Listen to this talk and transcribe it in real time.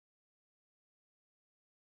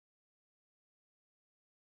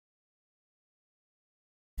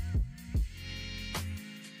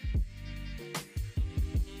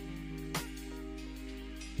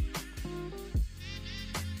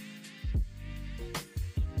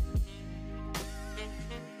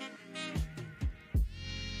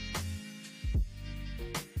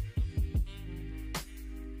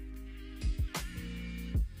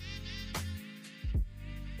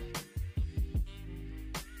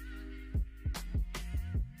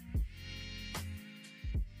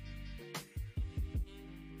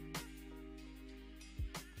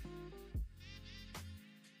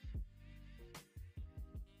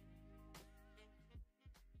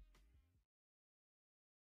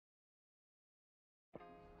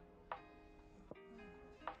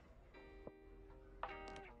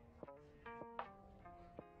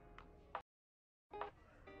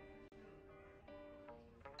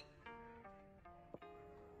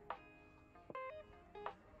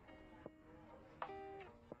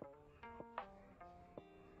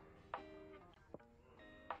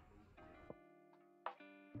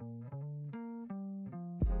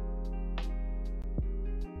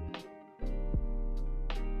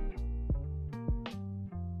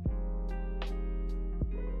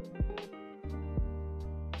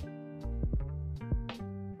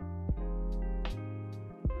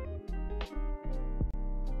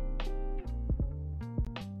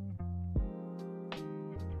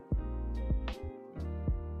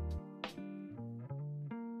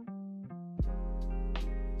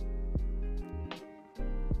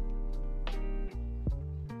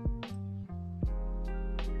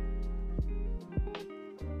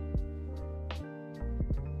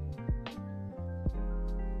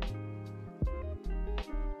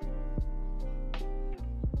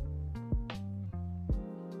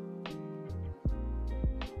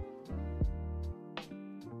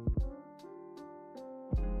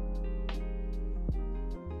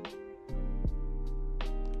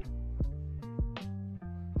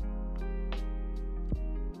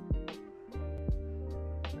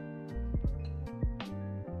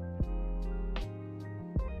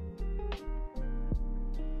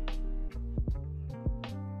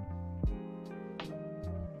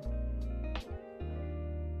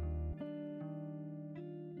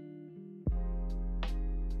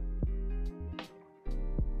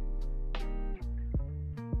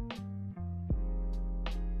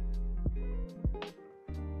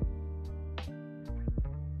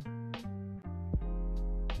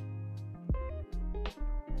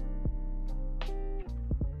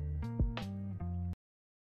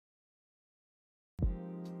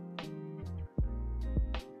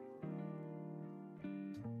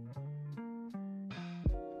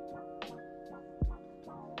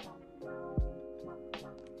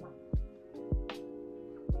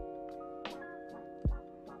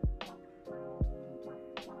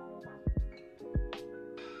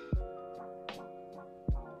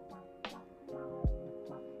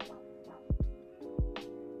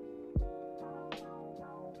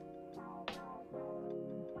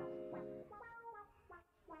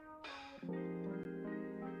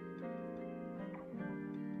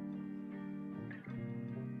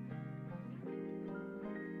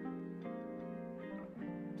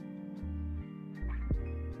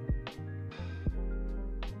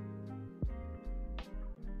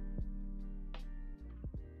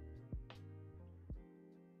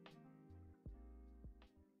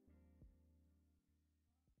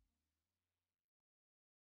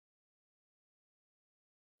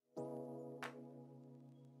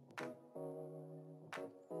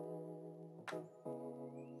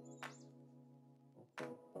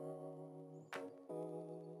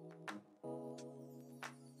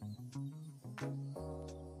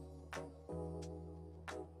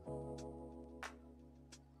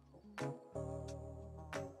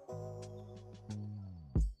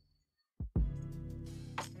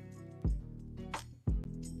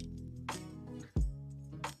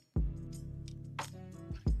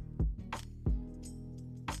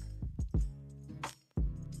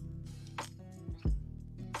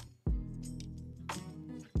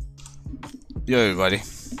Yo everybody.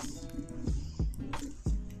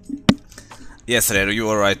 Yes, Rero, you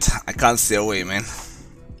were right. I can't stay away, man.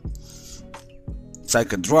 It's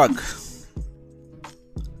like a drug.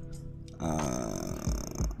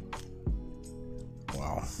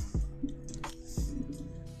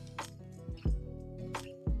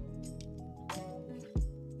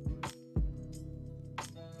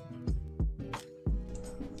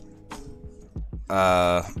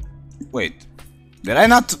 Wow. Wait. Did I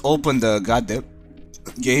not open the goddamn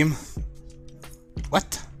game?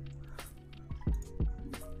 What?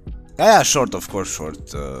 Yeah, short, of course,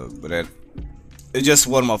 short. But it's just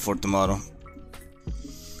warm up for tomorrow.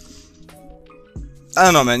 I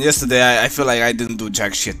don't know, man. Yesterday, I feel like I didn't do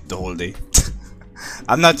jack shit the whole day.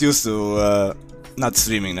 I'm not used to not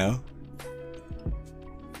streaming now.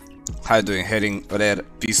 How you doing? Herring, Rare,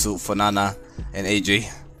 Pisu, Fanana, and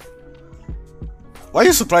AJ. Why are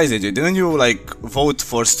you surprised, AJ? Didn't you like vote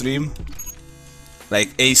for stream? Like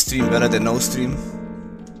a stream better than no stream?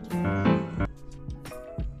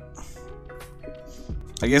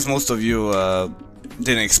 I guess most of you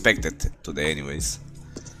didn't expect it today anyways.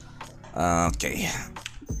 Okay.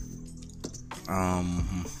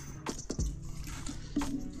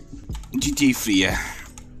 GTA 3, yeah.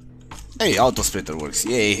 Hey, auto splitter works,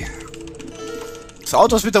 yay. So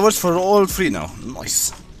auto splitter works for all three now.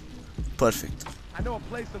 Nice. Perfect. I know a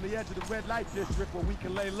place on the edge of the red light district where we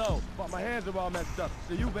can lay low, but my hands are all messed up,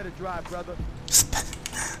 so you better drive, brother.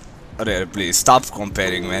 Rare, please stop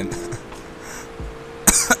comparing, man.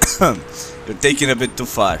 You're taking a bit too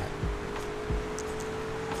far.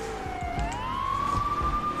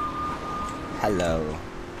 Hello.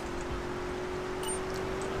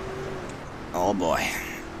 Oh boy.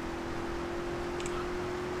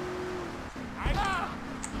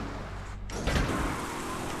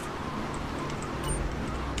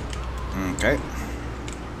 Okay.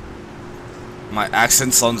 My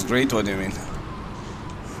accent sounds great, what do you mean?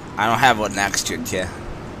 I don't have an accent here.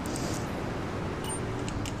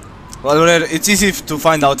 Well, it's easy to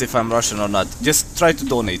find out if I'm Russian or not. Just try to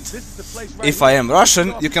donate. If I am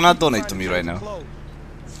Russian, you cannot donate to me right now.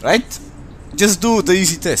 Right? Just do the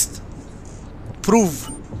easy test. Prove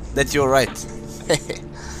that you're right.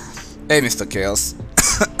 Hey, Mr. Chaos.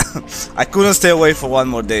 I couldn't stay away for one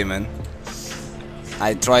more day, man.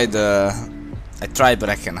 I tried, but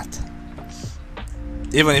I cannot.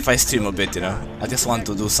 Even if I stream a bit, you know. I just want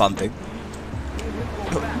to do something.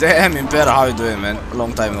 Damn, Impera, how you doing, man?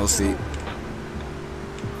 Long time no see.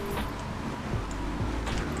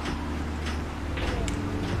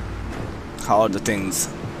 How are the things?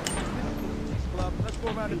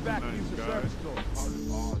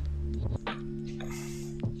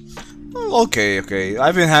 Okay.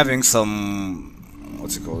 I've been having some...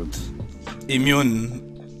 what's it called? Immune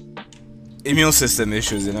system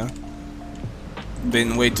issues, you know?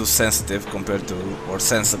 Been way too sensitive compared to... or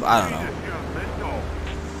sensible, I don't know.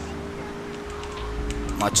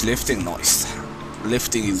 Much lifting? Nice.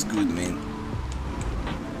 Lifting is good, man.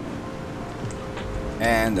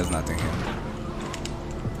 And there's nothing here.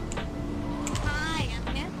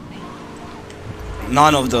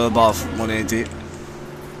 None of the above, Monity.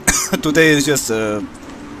 Today is just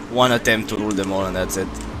one attempt to rule them all and that's it.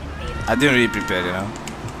 I didn't really prepare, you know.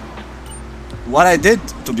 What I did,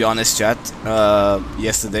 to be honest, chat,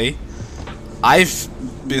 yesterday, I've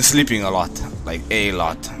been sleeping a lot. Like, a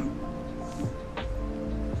lot.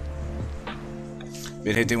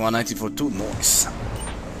 Been hitting 190 for 2, nice.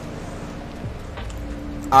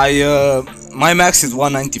 My max is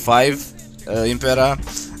 195, Impera.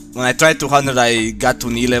 When I tried 200, I got to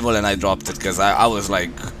knee level and I dropped it because I was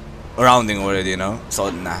like rounding already, you know. So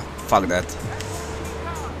nah, fuck that.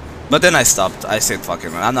 But then I stopped. I said, fuck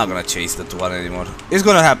it, man. I'm not gonna chase the 200 anymore. It's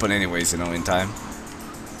gonna happen anyways, you know, in time.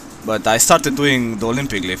 But I started doing the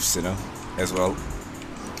Olympic lifts, you know, as well.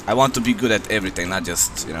 I want to be good at everything, not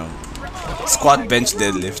just, you know, squat, bench,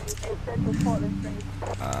 deadlift.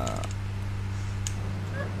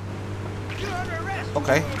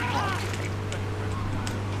 Okay.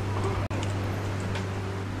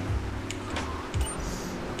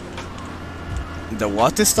 The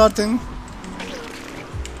what is starting?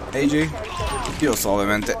 AJ? Io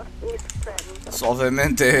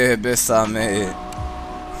suavemente besame.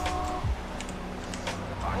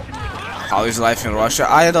 How is life in Russia?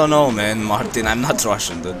 I don't know, man, Martin. I'm not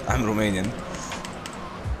Russian, dude. I'm Romanian.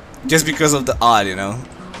 Just because of the R, you know?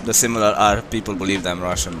 The similar R, people believe I'm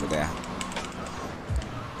Russian, but yeah.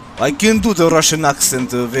 I can do the Russian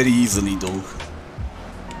accent very easily, though.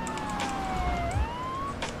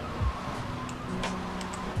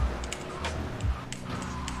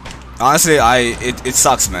 Honestly, it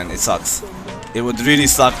sucks, man. It sucks. It would really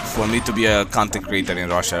suck for me to be a content creator in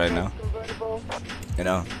Russia right now. You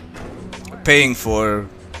know, paying for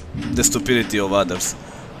the stupidity of others.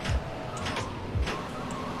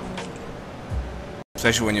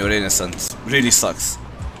 Especially when you're innocent. Really sucks.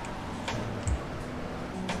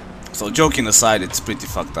 So joking aside, it's pretty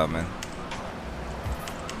fucked up, man.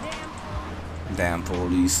 Damn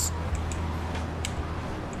police.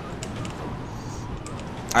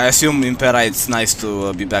 I assume in Pera it's nice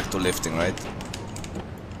to be back to lifting, right?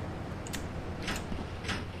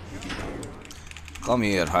 Come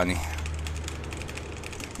here, honey.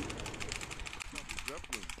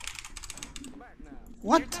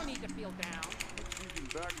 What?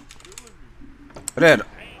 Rare,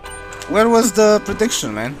 where was the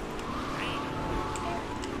prediction, man?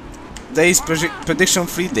 Today's prediction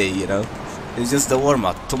free day, you know? It's just the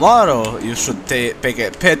warm-up. Tomorrow you should pay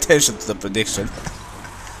attention to the prediction.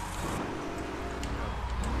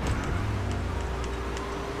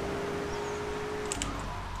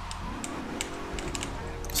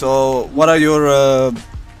 So, what are your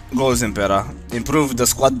goals in Pera? Improve the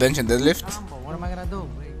squat, bench and deadlift? What am I gonna do?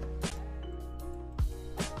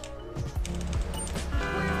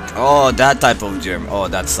 Oh, that type of gym. Oh,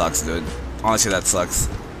 that sucks, dude. Honestly, that sucks.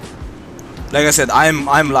 Like I said,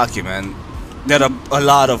 I'm lucky, man. There are a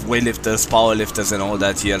lot of weightlifters, powerlifters and all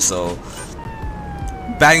that here, so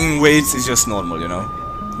banging weights is just normal, you know.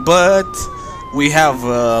 But we have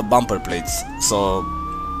bumper plates, so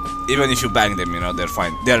even if you bang them, you know, they're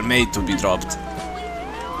fine. They're made to be dropped.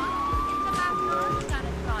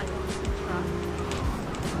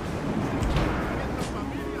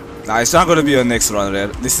 Nah, it's not gonna be your next run, Rare.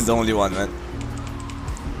 This is the only one, man.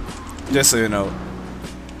 Just so you know.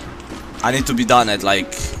 I need to be done at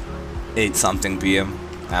like 8 something PM.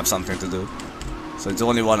 I have something to do. So it's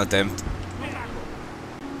only one attempt.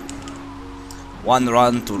 One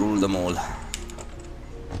run to rule them all.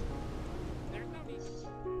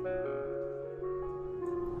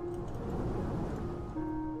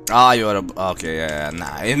 Ah, you're a... Okay, yeah,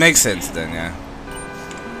 nah, it makes sense then, yeah.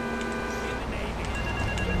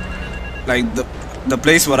 Like, the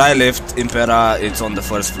place where I lived in Pera, it's on the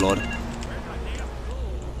first floor.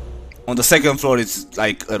 On the second floor, it's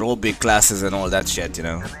like aerobic classes and all that shit, you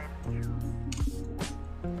know.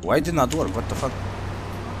 Why did not work? What the fuck?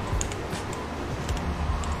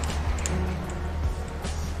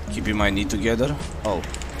 Keeping my knee together. Oh.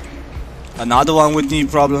 Another one with knee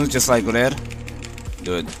problems, just like Rare.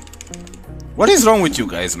 Dude. What is wrong with you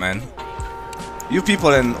guys, man? You people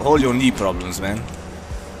and all your knee problems, man.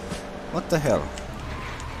 What the hell?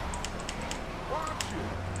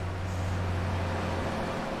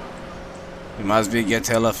 You must be get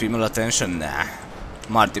hella female attention? Nah.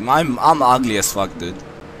 Martin, I'm ugly as fuck, dude.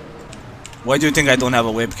 Why do you think I don't have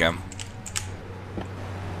a webcam?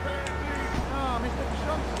 Oh, Mr.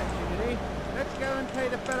 Trump sent you, let's go and pay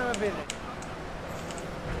the fellow a visit.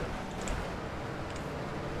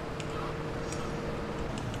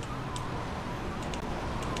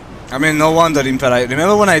 I mean, no wonder in Pera.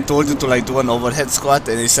 Remember when I told you to like do an overhead squat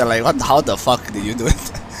and you said like, what? How the fuck did you do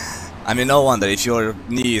it? I mean, no wonder if your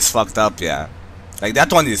knee is fucked up, yeah. Like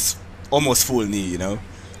that one is almost full knee, you know.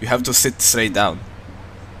 You have to sit straight down.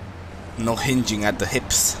 No hinging at the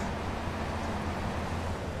hips.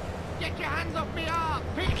 Get your hands off me arm!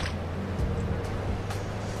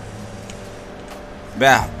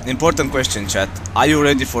 Yeah, important question, chat. Are you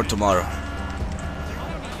ready for tomorrow?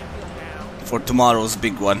 For tomorrow's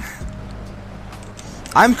big one.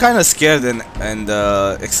 I'm kind of scared and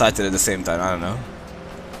excited at the same time. I don't know.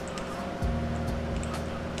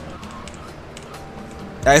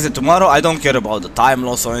 Like I said, tomorrow I don't care about the time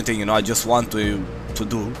loss or anything. You know, I just want to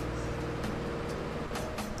do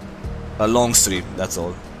a long stream. That's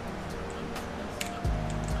all.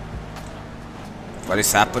 What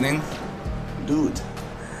is happening, dude?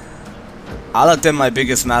 I'll attempt my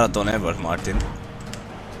biggest marathon ever, Martin.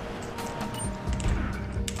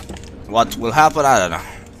 What will happen? I don't know.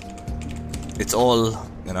 It's all,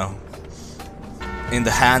 you know, in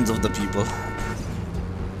the hands of the people.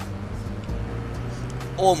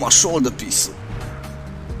 Oh, my shoulder piece.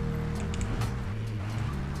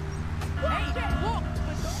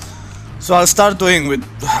 So I'll start doing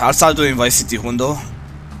Vice City Hundo.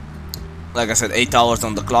 Like I said, 8 hours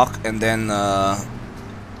on the clock, and then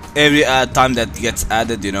every time that gets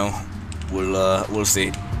added, you know, we'll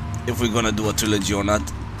see if we're gonna do a trilogy or not.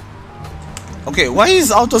 Okay, why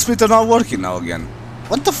is auto splitter not working now again?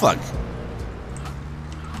 What the fuck?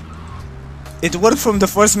 It worked from the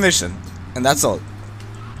first mission, and that's all.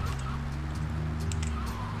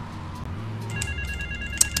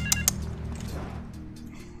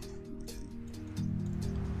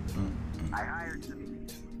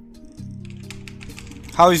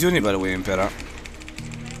 How is uni, by the way, Impera?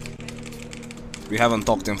 We haven't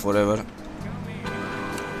talked in forever.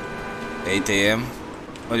 8 AM?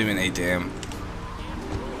 What do you mean 8 AM?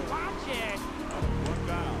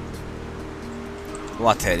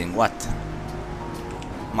 What heading? What?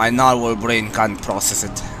 My narwhal brain can't process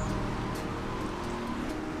it.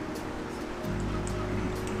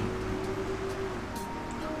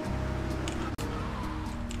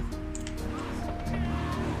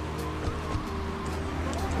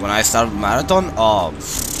 When I start marathon? Oh,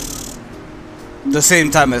 the same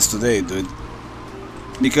time as today, dude.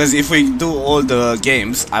 Because if we do all the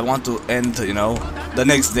games, I want to end, you know, the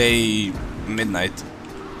next day midnight.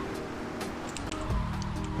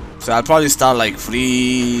 So I'll probably start like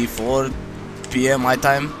 3, 4 PM my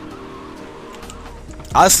time.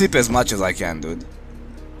 I'll sleep as much as I can, dude.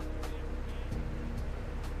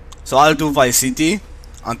 So I'll do Vice City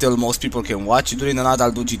until most people can watch. During the night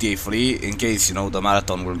I'll do GTA 3 in case, you know, the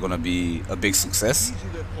marathon will gonna be a big success.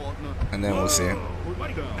 And then we'll see.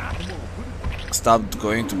 Stopped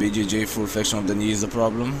going to BJJ, full flexion of the knee is the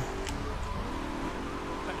problem.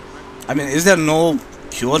 I mean, is there no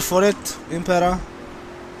cure for it, Impera?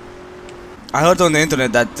 I heard on the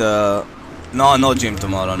internet that no gym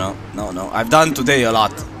tomorrow, no. I've done today a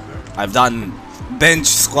lot. I've done bench,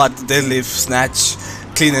 squat, deadlift, snatch,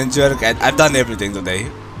 clean and jerk, and I've done everything today.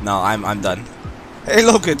 No, I'm done. Hey,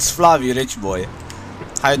 look, it's Flavie, rich boy.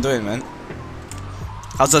 How you doing, man?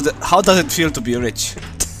 How does it feel to be rich?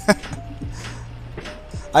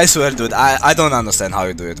 I swear, dude, I don't understand how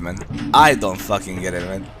you do it, man. I don't fucking get it,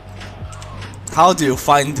 man. How do you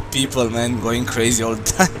find people, man, going crazy all the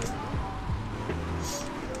time?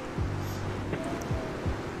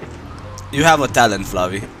 You have a talent,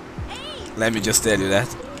 Flavie. Let me just tell you that.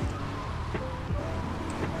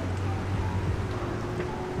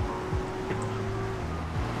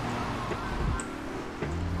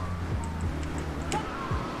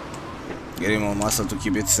 Getting more muscle to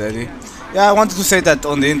keep it steady. Yeah, I wanted to say that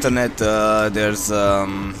on the internet there's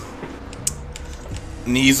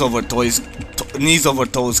knees over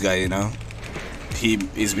toes guy, you know. He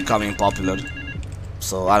is becoming popular.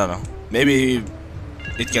 So I don't know. Maybe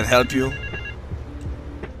it can help you.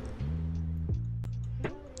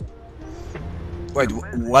 Wait,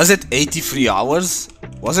 was it 83 hours?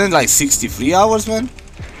 Wasn't it like 63 hours, man?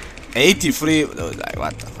 83, like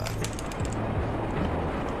what the fuck?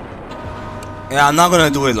 Yeah, I'm not gonna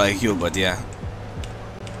do it like you, but yeah.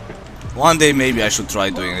 One day maybe I should try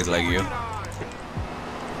doing it like you.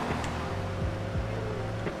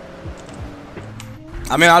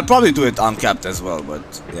 I mean, I'll probably do it uncapped as well,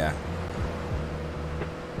 but yeah.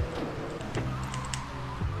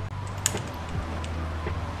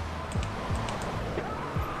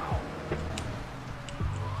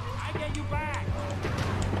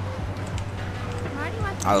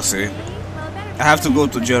 I'll see. I have to go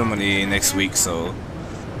to Germany next week, so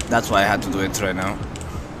that's why I had to do it right now.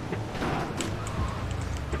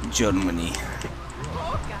 Germany.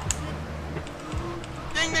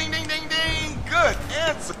 Ding ding ding ding ding! Good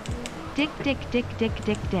answer!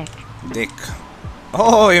 Dick.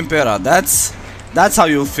 Oh, Impera, that's how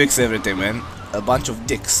you fix everything, man. A bunch of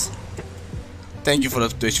dicks. Thank you for the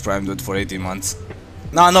Twitch Prime, dude, for 18 months.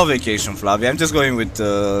 Nah, no vacation, Flavie. I'm just going with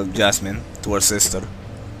Jasmine to her sister.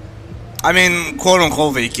 I mean,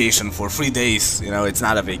 quote-unquote vacation for 3 days. You know, it's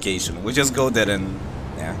not a vacation. We just go there and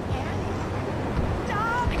yeah.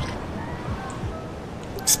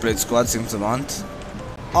 Split squat seems a month.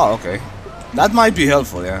 Oh, okay. That might be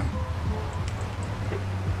helpful, yeah.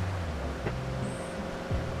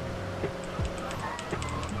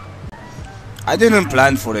 I didn't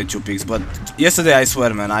plan for the 2 peaks, but yesterday I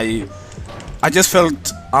swear, man, I just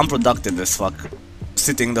felt unproductive as fuck,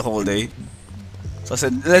 sitting the whole day. So I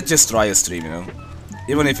said, let's just try a stream, you know,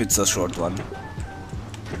 even if it's a short one.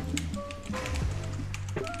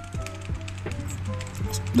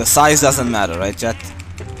 The size doesn't matter, right, chat?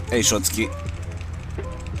 Hey, Shotsky.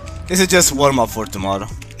 This is just warm up for tomorrow.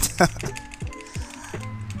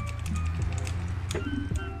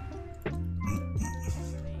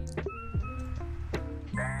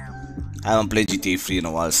 I haven't played GTA 3 in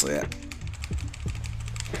a while, so yeah.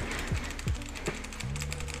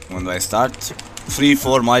 When do I start? 3,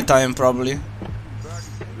 4 my time probably.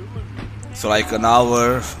 So like an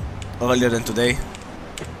hour earlier than today.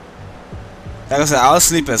 Like I said, I'll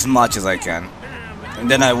sleep as much as I can.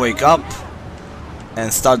 And then I wake up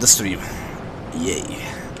and start the stream. Yay.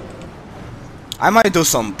 I might do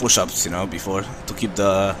some push-ups, you know, before to keep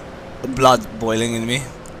the blood boiling in me.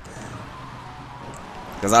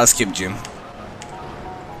 Because I'll skip gym.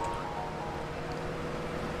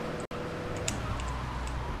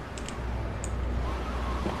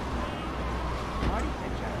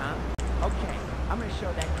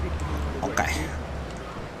 show that creepy move. Okay.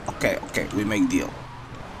 Okay, okay, we make deal.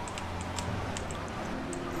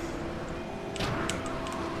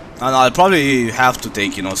 And I'll probably have to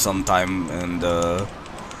take, you know, some time and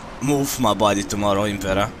move my body tomorrow,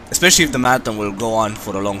 Impera. Especially if the marathon will go on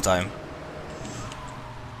for a long time.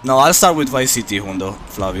 No, I'll start with Vice City, Hundo,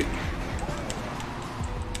 Flavi.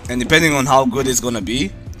 And depending on how good it's gonna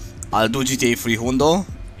be, I'll do GTA 3 Hundo,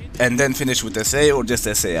 and then finish with SA or just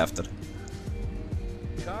SA after.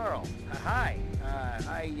 Carl, hi.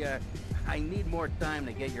 I need more time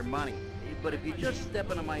to get your money. But if you just step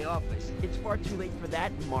into my office... It's far too late for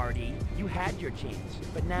that, Marty. You had your chance,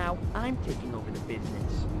 but now I'm taking over the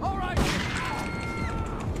business. All right.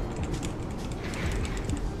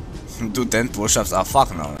 Do 10 push-ups? Ah, fuck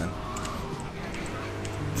no, man.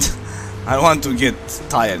 I want to get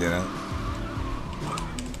tired, you know.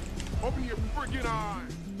 Open your freaking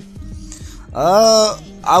eyes.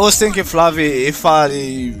 I was thinking, Flavi,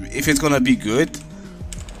 if it's gonna be good,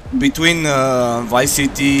 between Vice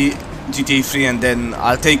City, GTA 3, and then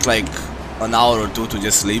I'll take like an hour or two to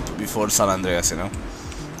just sleep before San Andreas, you know.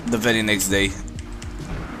 The very next day.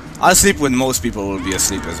 I'll sleep when most people will be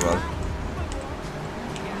asleep as well.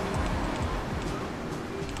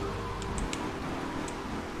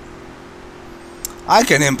 I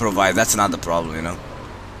can improvise, that's not the problem, you know.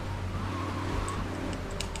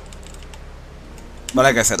 But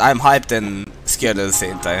like I said, I'm hyped and scared at the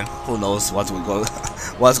same time. Who knows what will go,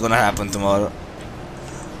 what's gonna happen tomorrow.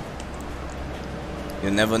 You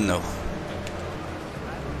never know.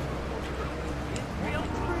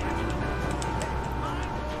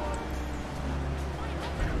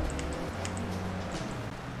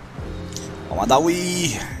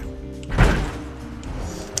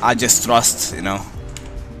 I just trust, you know,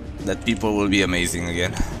 that people will be amazing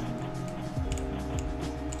again.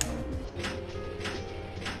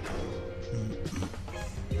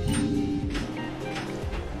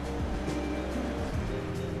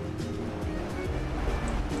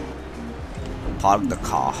 Park the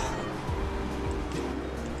car.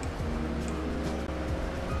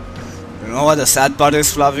 You know what the sad part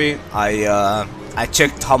is, Flavi? I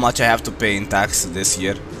checked how much I have to pay in tax this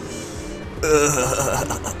year.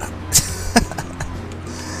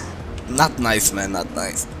 Not nice, man, not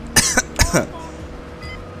nice.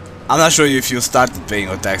 I'm not sure if you started paying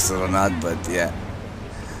your taxes or not, but yeah.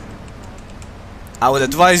 I would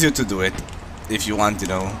advise you to do it if you want, you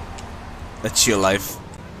know, a chill life.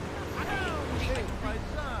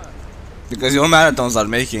 Because your marathons are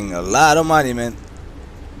making a lot of money, man.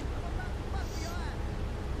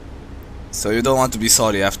 So you don't want to be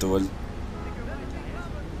sorry afterward.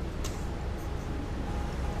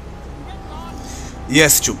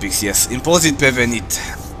 Yes, Chupix, yes. Impozit pe venit.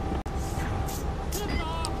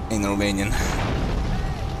 In Romanian.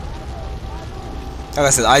 Like I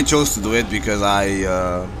said, I chose to do it because I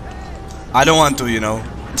don't want to, you know.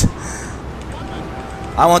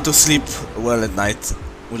 I want to sleep well at night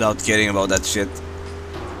without caring about that shit.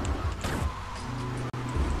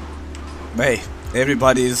 But hey,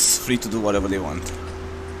 everybody is free to do whatever they want.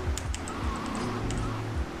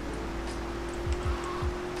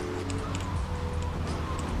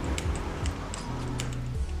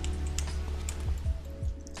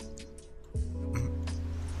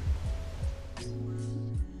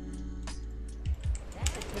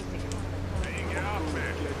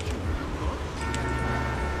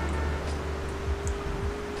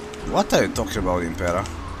 What are you talking about, Impera?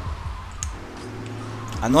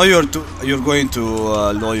 I know you're going to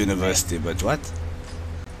law university, but what?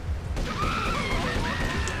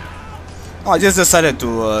 Oh, I just decided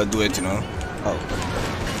to do it, you know. Oh,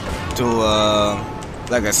 to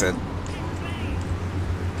like I said.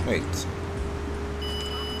 Wait.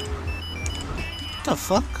 What the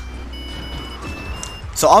fuck?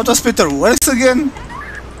 So auto splitter works again?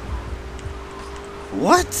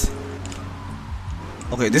 What?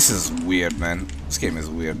 Okay, this is weird, man. This game is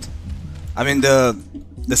weird. I mean, the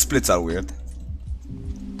splits are weird.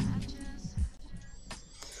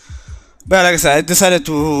 But like I said, I decided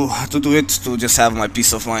to do it to just have my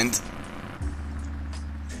peace of mind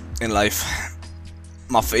in life.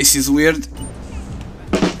 My face is weird.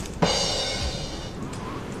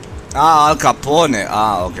 Ah, Al Capone.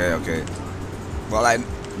 Ah, okay, okay. Well, I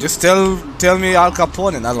just tell me Al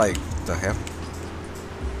Capone, not like what the hell.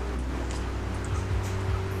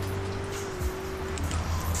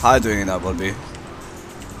 How are you doing, Appleby?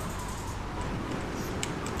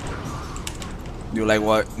 Do you like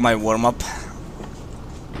what my warm up?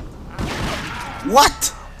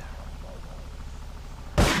 What?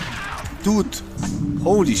 Dude,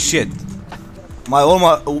 holy shit! My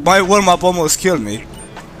warm up almost killed me.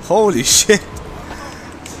 Holy shit!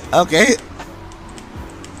 Okay.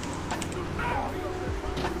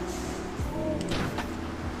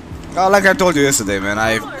 Like I told you yesterday, man,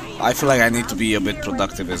 I feel like I need to be a bit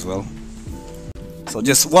productive as well. So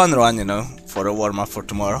just one run, you know, for a warm-up for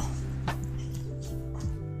tomorrow.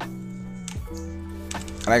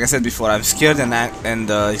 Like I said before, I'm scared and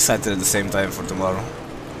excited at the same time for tomorrow.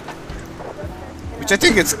 Which I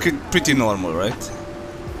think it's pretty normal, right?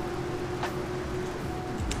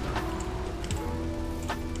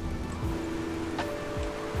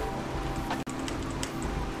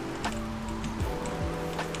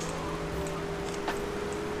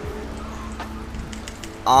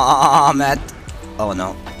 Matt. Oh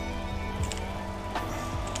no.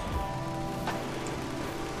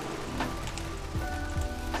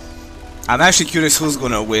 I'm actually curious who's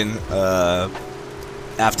gonna win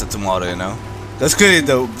after tomorrow, you know? Because clearly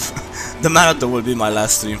the marathon will be my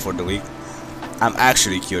last stream for the week. I'm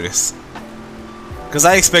actually curious. Because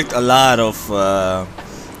I expect a lot of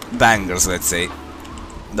bangers, let's say.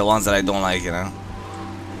 The ones that I don't like, you know?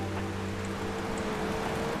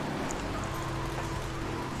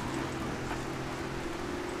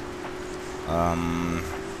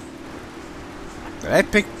 Did I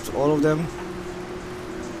pick all of them?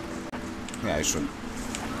 Yeah, I should.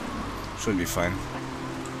 Should be fine.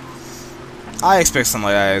 I expect some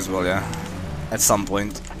AI as well, yeah. At some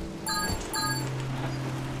point.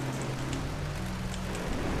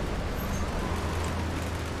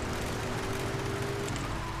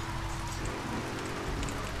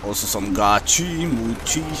 Also some gachi,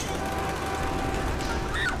 muchi.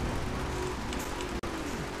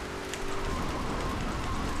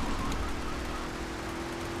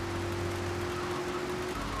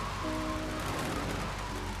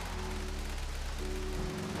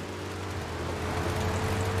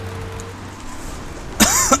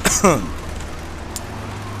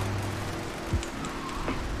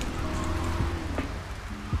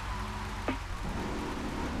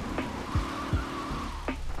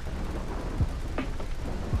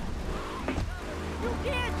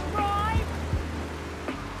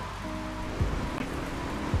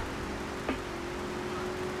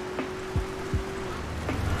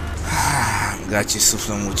 Gachi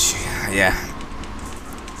Suflamuchi, yeah.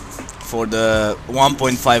 For the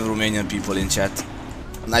 1.5 Romanian people in chat.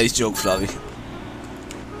 Nice joke, Flavi.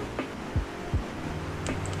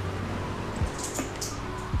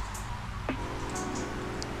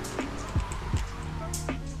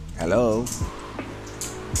 Hello.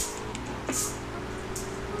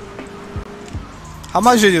 How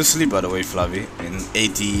much did you sleep, by the way, Flavi? In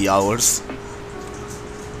 80 hours?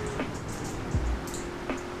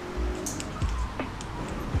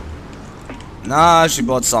 Nah, she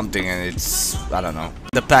bought something and it's... I don't know.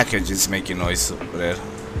 The package is making noise over there.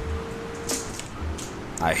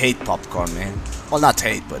 I hate popcorn, man. Well, not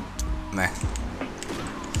hate, but... meh.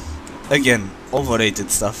 Again, overrated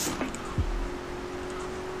stuff.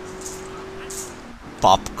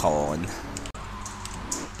 Popcorn.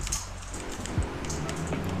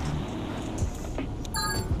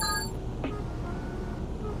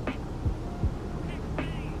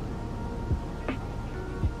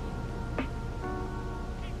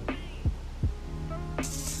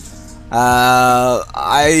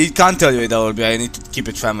 I can't tell you what that will be. I need to keep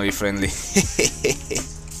it family friendly.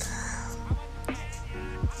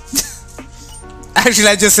 Actually,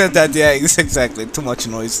 I just said that. Yeah, exactly. Too much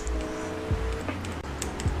noise.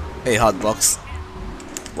 Hey, Hotbox.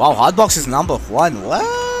 Wow, Hotbox is #1. What?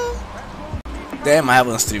 Damn, I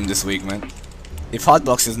haven't streamed this week, man. If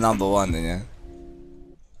Hotbox is #1, then yeah.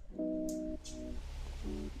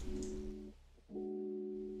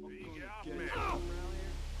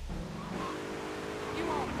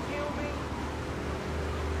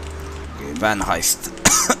 Van Heist.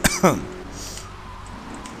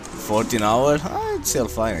 14 hours? It's still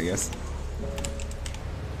fine, I guess.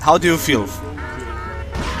 How do you feel?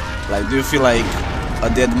 Like, do you feel like a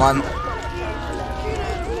dead man?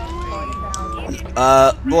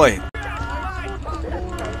 Boy.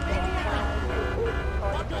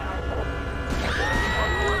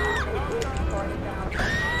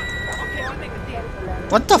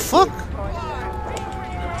 What the fuck?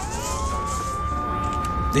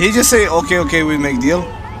 Did he just say, okay, we make deal?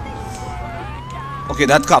 Okay,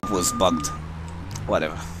 that cop was bugged.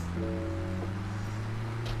 Whatever.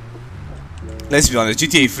 Let's be honest,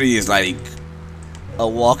 GTA 3 is like a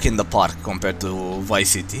walk in the park compared to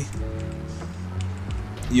Vice City.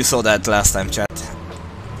 You saw that last time, chat.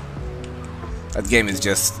 That game is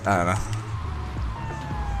just, I don't know.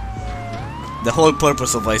 The whole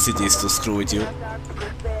purpose of Vice City is to screw with you.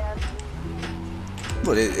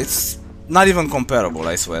 But it's not even comparable,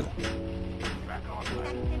 I swear.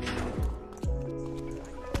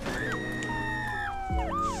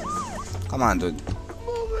 Come on, dude.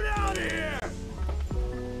 Move it out here!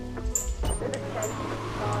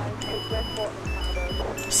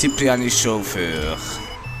 Cipriani chauffeur.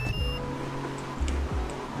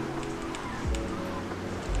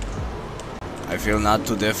 I feel not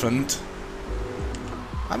too different.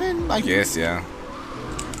 I mean, I guess, yeah.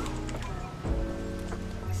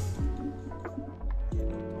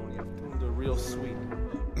 Real sweet.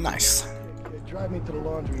 Nice. Drive me to the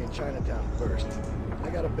laundry in Chinatown first. I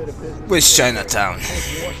got a bit of business. Where's Chinatown?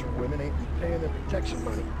 Those washing women ain't paying their protection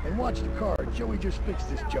money. And watch the car. Joey just fixed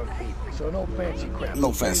this junk heap. So no fancy crap.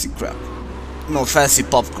 No fancy crap. No fancy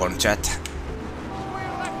popcorn, chat.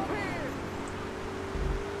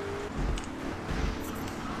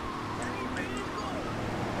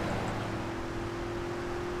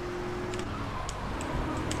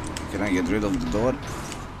 Can I get rid of the door?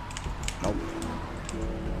 Nope.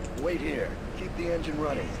 Wait here. Keep the engine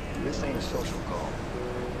running. This ain't a social call.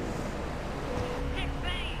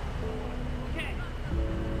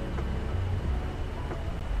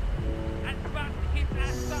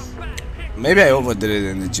 Maybe I overdid it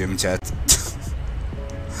in the gym, chat.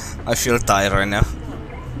 I feel tired right now.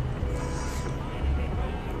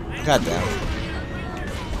 God damn.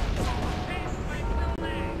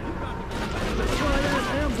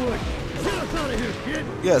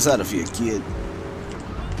 Get us out of here, kid.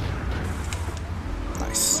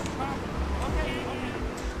 Nice.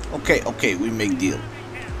 Okay, we make deal.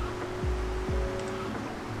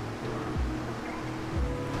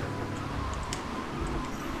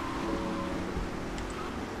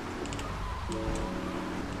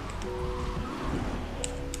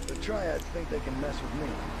 The Triads think they can mess with me.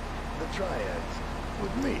 The Triads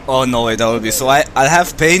with me. Oh no, wait, that would be so. I'll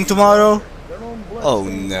have pain tomorrow. Their own blood. Oh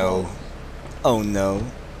no. Oh no.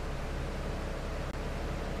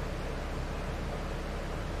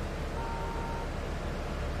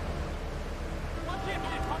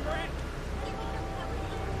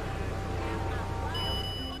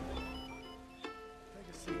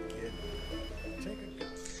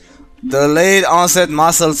 Delayed onset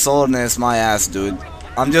muscle soreness, my ass, dude.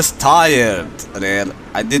 I'm just tired, Rare.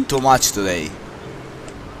 I did too much today.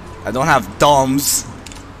 I don't have DOMs,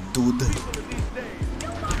 dude.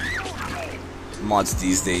 Mods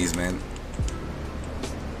these days, man.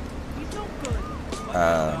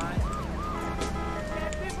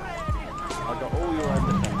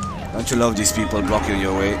 Don't you love these people blocking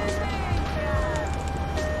your way?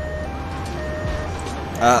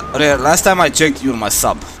 Rare, last time I checked, you were my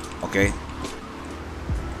sub, okay?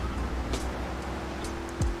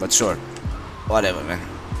 But sure, whatever, man.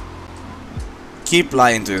 Keep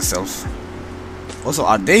lying to yourself. Also,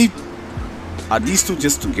 are these two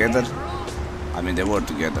just together? I mean, they were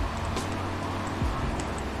together.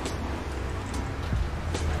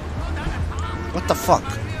 What the fuck?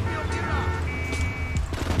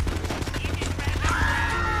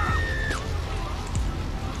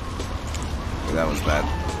 Okay, that was bad.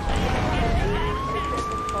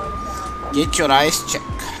 Get your eyes checked.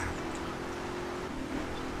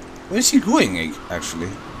 Where is he going, actually?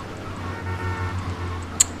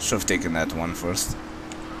 Should have taken that one first.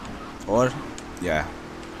 Or, yeah.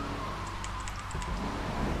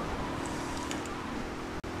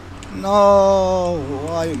 No,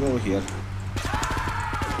 why you go here?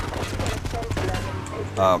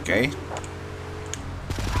 Okay.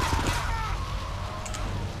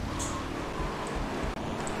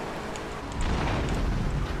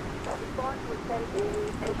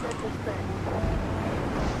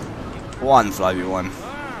 One Flavio, one.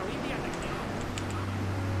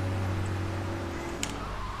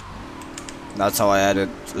 That's how I had it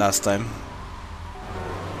last time.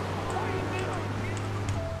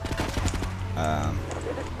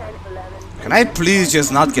 Can I please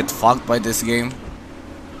just not get fucked by this game?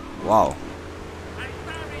 Wow.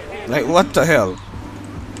 Like, what the hell?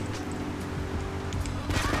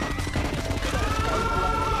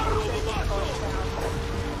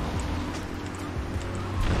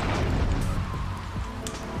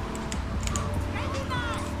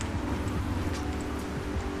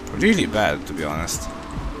 Really bad, to be honest.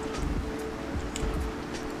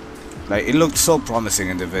 Like, it looked so promising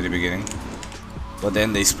in the very beginning, but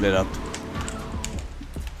then they split up.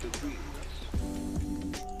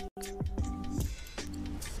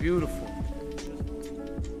 Beautiful.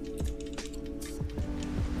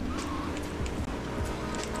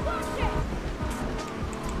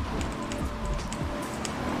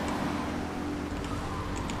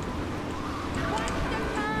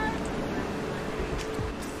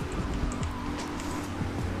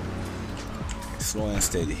 Slow and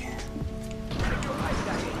steady.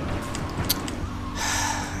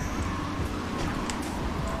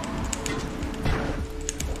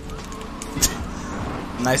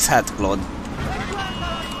 Nice hat, Claude.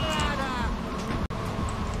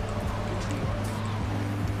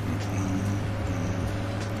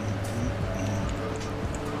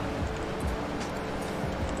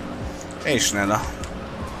 Hey, schneller.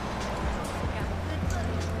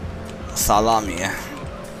 Salami, eh?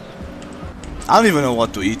 I don't even know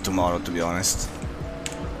what to eat tomorrow, to be honest.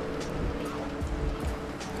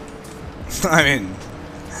 I mean,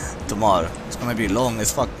 tomorrow. It's gonna be long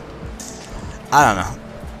as fuck. I don't know.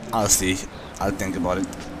 I'll see. I'll think about it.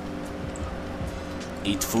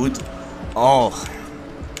 Eat food? Oh.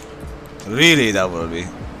 Really, that will be.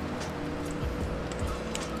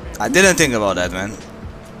 I didn't think about that, man.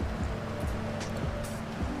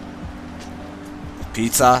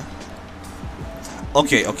 Pizza?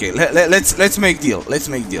 Okay, okay. Let's make deal. Let's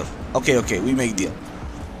make deal. Okay, okay. We make deal.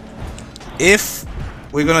 If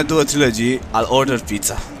we're gonna do a trilogy, I'll order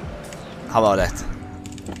pizza. How about that?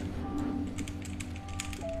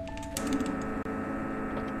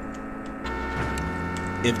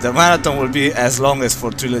 If the marathon will be as long as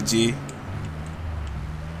for trilogy,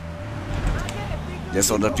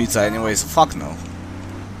 just order pizza anyways. Fuck no.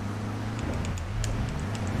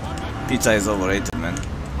 Pizza is overrated, man.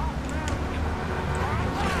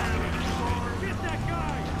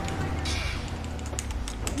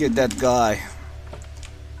 Get that guy.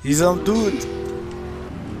 He's a dude.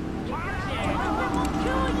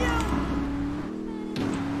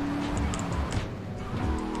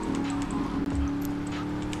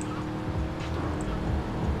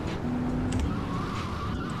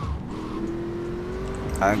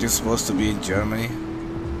 Aren't you supposed to be in Germany?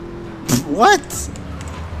 What?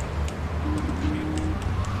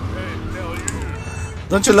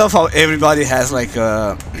 Don't you love how everybody has like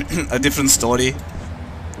a different story?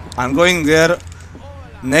 I'm going there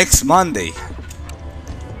next Monday.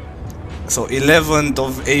 So 11th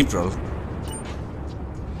of April.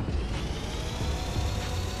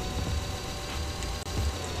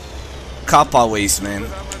 Kappa Waste, man.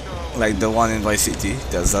 Like the one in Vice City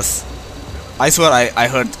tells us. I swear I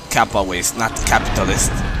heard Kappa Waste, not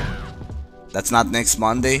capitalist. That's not next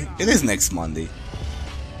Monday? It is next Monday.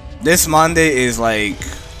 This Monday is like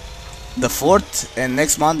the 4th and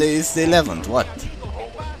next Monday is the 11th. What?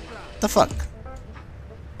 The fuck?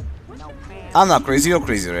 I'm not crazy, you're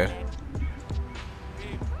crazy, Rare.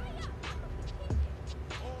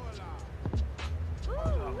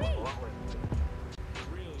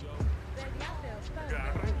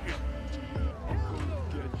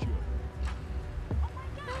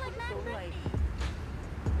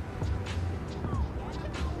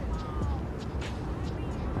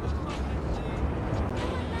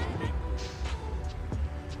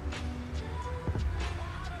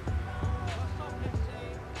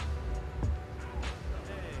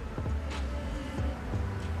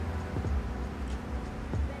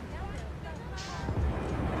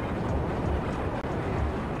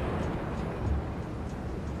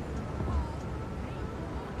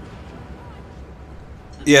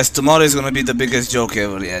 Yes, tomorrow is gonna be the biggest joke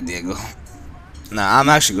ever, yeah, Diego. Nah, I'm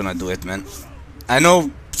actually gonna do it, man. I know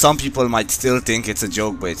some people might still think it's a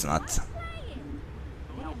joke, but it's not.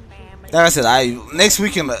 Like I said, next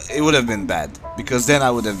weekend it would have been bad, because then I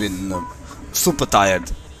would have been super tired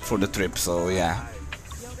for the trip, so yeah.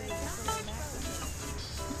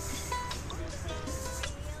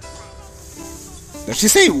 Did she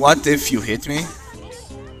say, what if you hit me?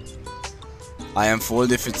 I am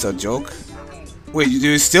fooled if it's a joke? Wait, do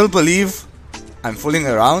you still believe I'm fooling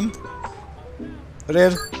around?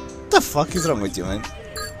 Rare? What the fuck is wrong with you, man?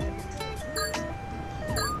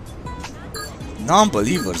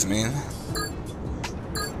 Non-believers, man.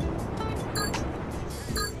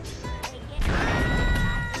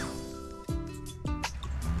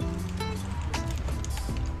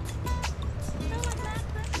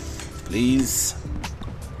 Please.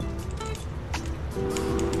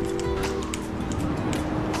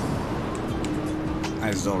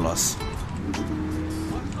 Nice dollars.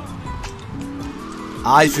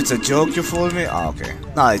 Ah, if it's a joke you fool me? Ah, okay.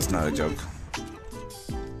 No, it's not a joke.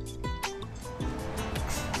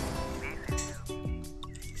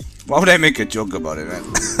 Why would I make a joke about it, man?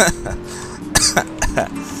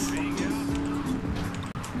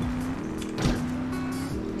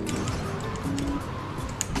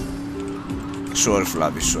 Sure,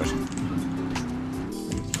 Flavi, sure.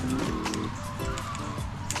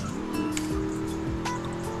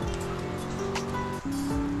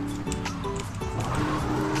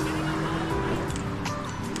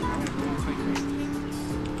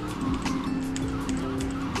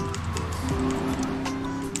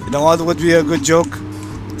 You know what would be a good joke?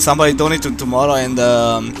 Somebody donating tomorrow and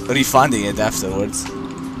refunding it afterwards.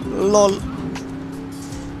 LOL.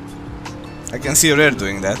 I can see Rare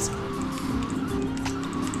doing that.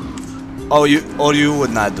 Oh, you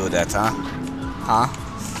would not do that, huh? Huh?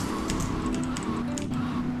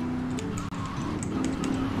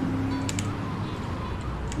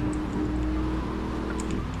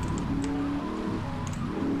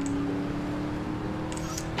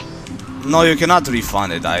 No, you cannot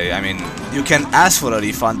refund it. I mean, you can ask for a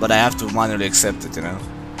refund, but I have to manually accept it, you know?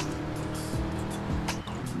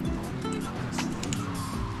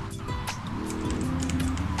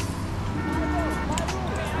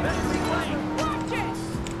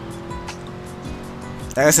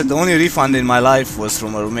 Like I said, the only refund in my life was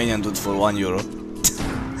from a Romanian dude for €1.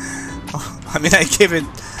 I mean, I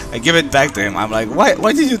gave it back to him. I'm like,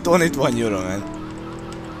 why did you donate €1, man?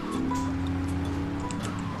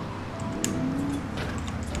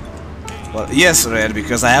 Well, yes, Rare,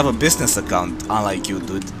 because I have a business account, unlike you,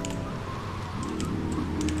 dude.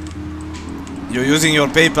 You're using your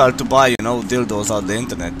PayPal to buy, you know, dildos out the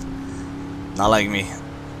internet. Not like me.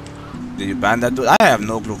 Did you ban that dude? I have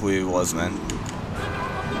no clue who he was, man.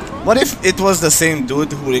 What if it was the same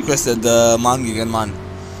dude who requested the Manging and Man?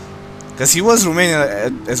 Because he was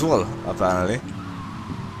Romanian as well, apparently.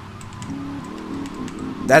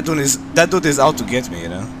 That dude is out to get me, you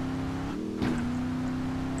know.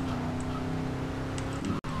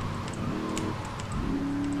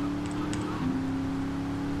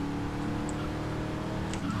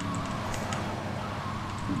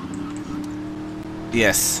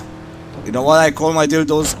 Yes. You know what I call my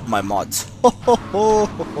dildos? My mods.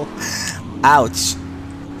 Ouch.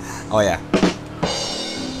 Oh yeah.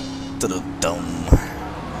 To the dome.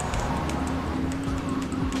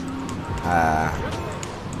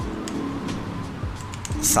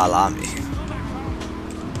 Salami.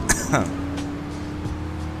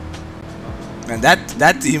 And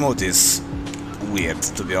that emote is weird,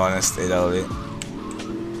 to be honest, Italy.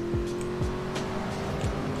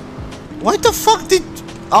 Why the fuck did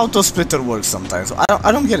auto splitter work sometimes?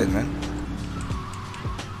 I don't get it, man.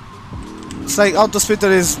 It's like auto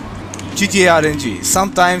splitter is GTA RNG.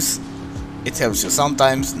 Sometimes it helps you,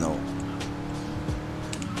 sometimes no.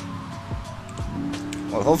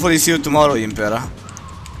 Well, hopefully see you tomorrow, Impera.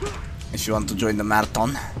 If you want to join the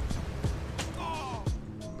marathon.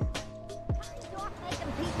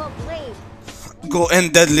 Go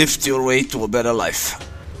and deadlift your way to a better life.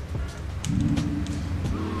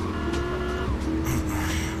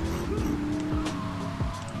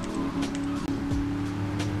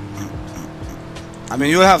 I mean,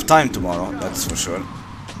 you'll have time tomorrow, that's for sure.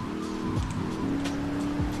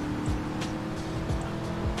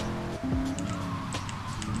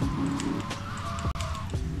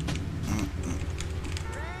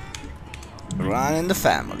 Run in the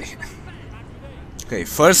family. Okay,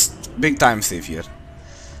 first big time save here.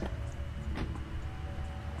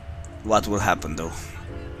 What will happen though?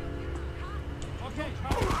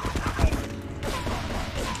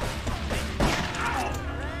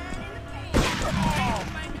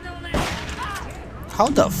 How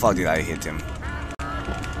the fuck did I hit him?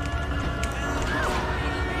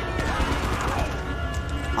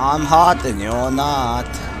 I'm hot and you're not.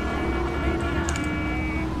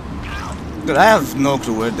 Dude, I have no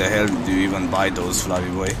clue where the hell do you even buy those,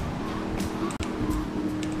 Flavi boy.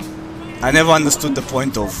 I never understood the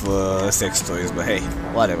point of sex toys, but hey,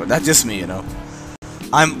 whatever. That's just me, you know.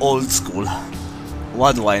 I'm old school.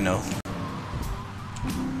 What do I know?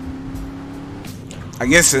 I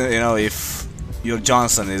guess, you know, if your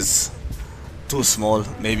Johnson is too small,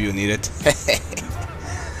 maybe you need it.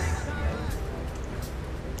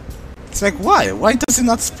 It's like, why? Why does it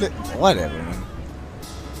not split? Whatever, man.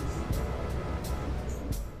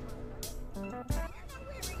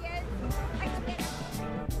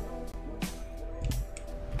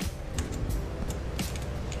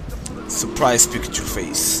 Surprise Pikachu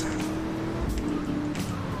face.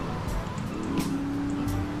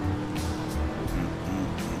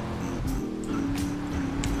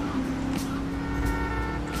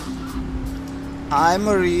 Hi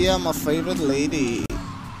Maria, my favorite lady.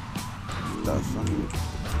 The fuck?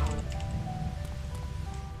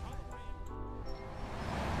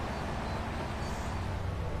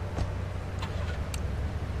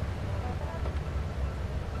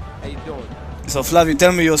 How you doing? So Flavio,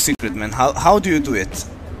 tell me your secret, man. How do you do it?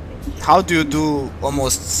 How do you do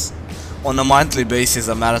almost on a monthly basis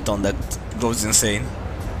a marathon that goes insane?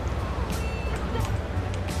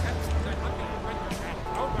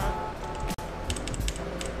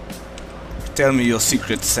 Tell me your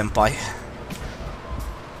secret, senpai.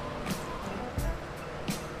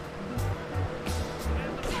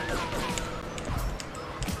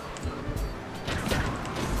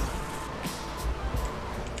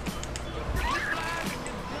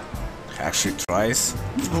 actually tries.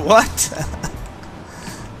 What?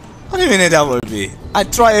 What do you mean a double B? I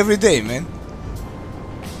try every day, man.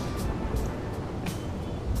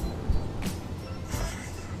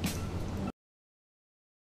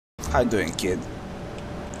 How you doing, kid?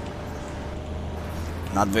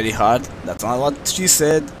 Not very hard. That's not what she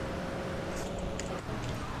said.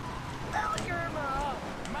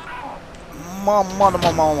 Mom.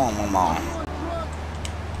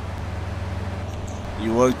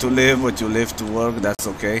 You work to live, but you live to work. That's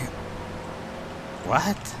okay.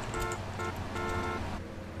 What?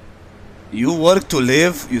 You work to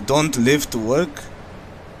live, you don't live to work?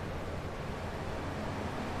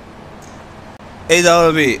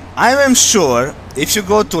 AWB, I am sure if you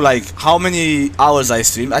go to like how many hours I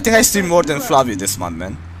stream, I think I stream more than Flavio this month,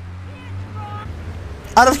 man.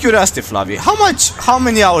 Out of curiosity, Flavio, how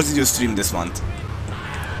many hours did you stream this month?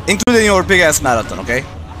 Including your big ass marathon, okay?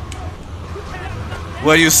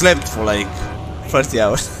 Where you slept for like 30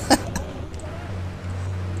 hours.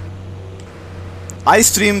 I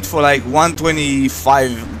streamed for like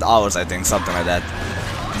 125 hours, I think, something like that,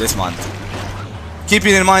 this month.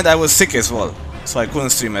 Keeping in mind I was sick as well, so I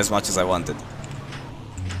couldn't stream as much as I wanted.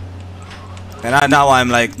 And now I'm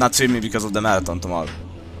like not streaming because of the marathon tomorrow.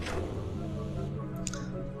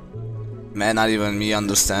 Man, not even me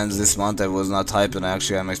understands this month. I was not hyped and I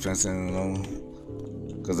actually am experiencing, you know,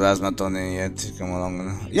 because the last marathon ain't yet come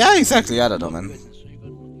along. Yeah, exactly, I don't know, man.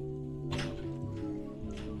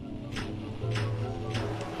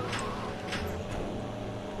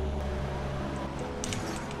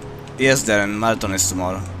 Yes, Darren, marathon is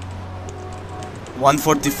tomorrow.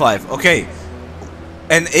 145, okay.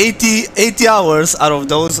 And 80 hours out of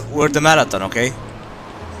those were the marathon, okay?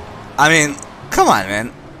 I mean, come on,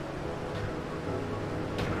 man.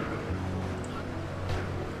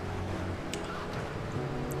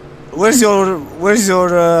 Where's your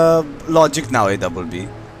logic now, AWB?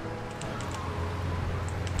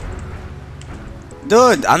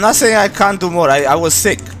 Dude, I'm not saying I can't do more. I was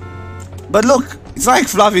sick. But look, it's like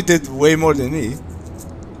Fluffy did way more than me.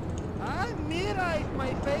 Mira, it's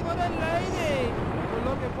my favorite lady. We're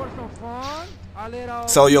looking for some fun. A little...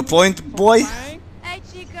 So your point, boy? Hey,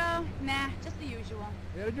 Chico. Nah, just the usual.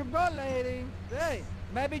 Here you go, lady. Hey,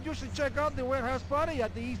 maybe you should check out the warehouse party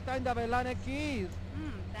at the East End of Atlantic Keys.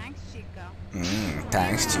 Thanks, Chico.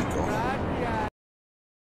 Thanks, Chico. Gracias.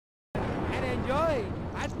 And enjoy.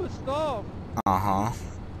 That's good stuff. Uh-huh.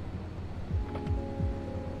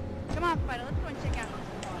 Come on, Fido, let's go and check out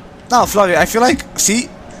this bar. No, Flavio, I feel like, see,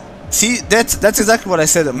 that's exactly what I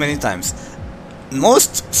said many times.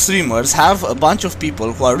 Most streamers have a bunch of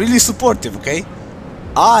people who are really supportive, okay?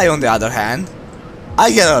 I, on the other hand,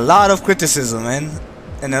 I get a lot of criticism, man,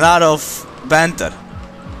 and a lot of banter.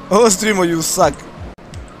 Oh, streamer, you suck.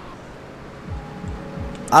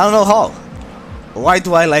 I don't know how. Why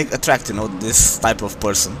do I like attract, you know, this type of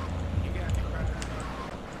person?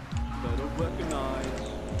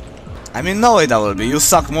 I mean, no, AWB, you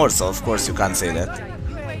suck more, so of course you can't say that.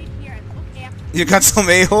 You got some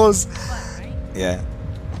a-holes? Yeah.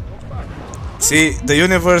 See, the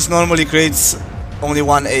universe normally creates only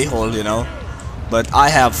one a-hole, you know? But I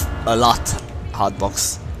have a lot,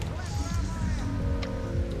 Hotbox.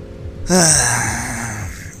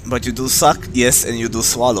 But you do suck, yes, and you do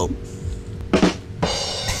swallow.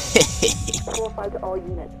 4-5 to all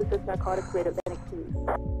units. This is narcotics rate Atlantic Keys.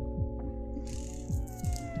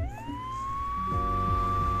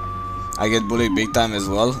 I get bullied big time as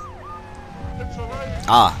well.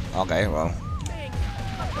 Ah, okay, well.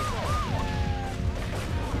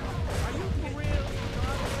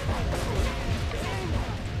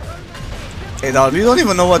 Hey, dog, you don't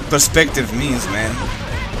even know what perspective means, man.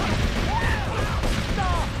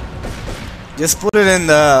 Just put it in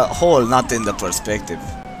the hole, not in the perspective.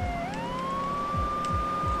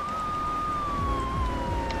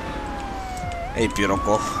 Hey,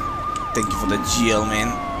 Piroko. Thank you for the GL,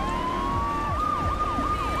 man.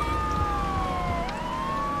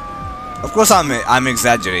 Of course I'm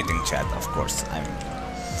exaggerating, chat, of course.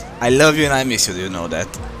 I love you and I miss you, you know that.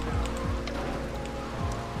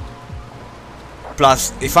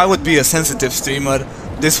 Plus, if I would be a sensitive streamer,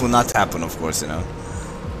 this would not happen, of course, you know.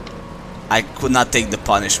 I could not take the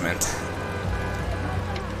punishment.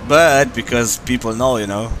 But because people know, you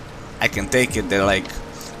know, I can take it, they're like,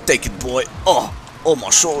 take it, boy. Oh,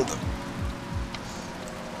 my shoulder.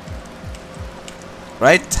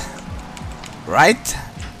 Right? Right?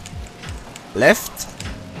 Left.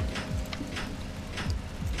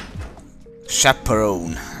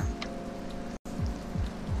 Chaperone.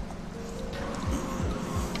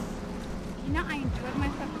 You know, I enjoyed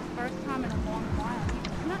myself the first time in a long while.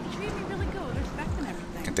 You treated me really good with respect and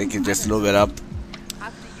everything. Take it just a little bit up. I'll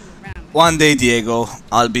see you around. One day, Diego,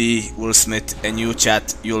 I'll be Will Smith, and you,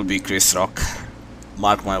 chat, you'll be Chris Rock.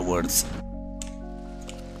 Mark my words.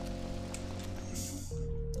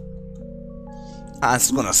 I'm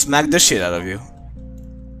gonna smack the shit out of you.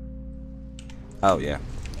 Oh yeah,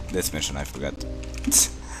 this mission I forgot.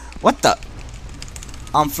 What the?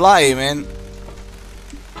 I'm flying, man.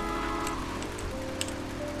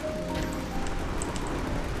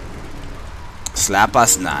 Slap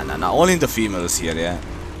us? Nah. Only the females here, yeah.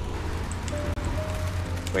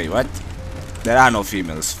 Wait, what? There are no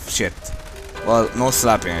females. Shit. Well, no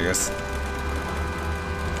slapping, I guess.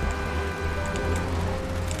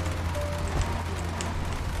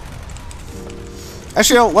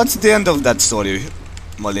 Actually, what's the end of that story,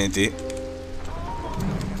 Malinti?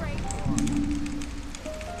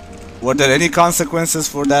 Were there any consequences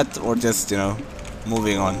for that, or just, you know,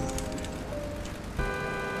 moving on?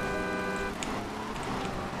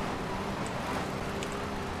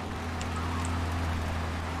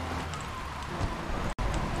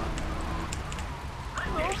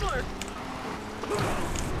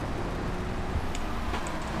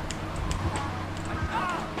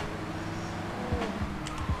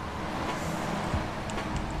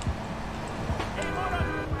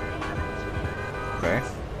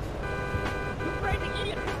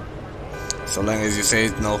 So long as you say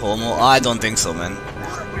no homo, I don't think so, man.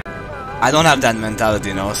 I don't have that mentality,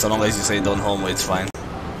 you know. So long as you say don't homo, it's fine.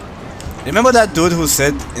 Remember that dude who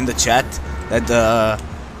said in the chat that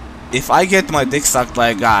if I get my dick sucked by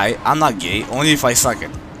a guy, I'm not gay, only if I suck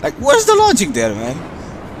it. Like, where's the logic there, man?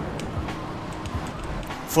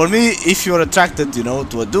 For me, if you're attracted, you know,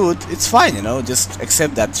 to a dude, it's fine, you know, just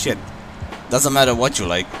accept that shit. Doesn't matter what you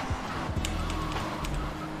like.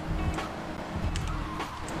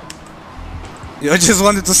 You just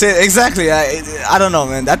wanted to say exactly. I don't know,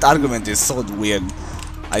 man. That argument is so weird.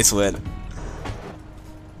 I swear.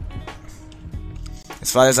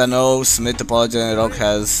 As far as I know, Smith apologized and Rock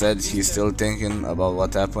has said he's still thinking about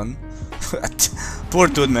what happened. Poor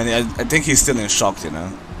dude, man. I think he's still in shock, you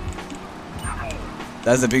know.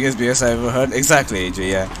 That's the biggest BS I ever heard. Exactly, AJ.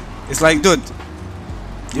 Yeah. It's like, dude,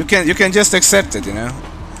 you can just accept it, you know.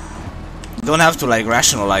 You don't have to like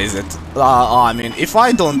rationalize it. I mean, if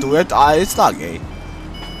I don't do it, it's not gay.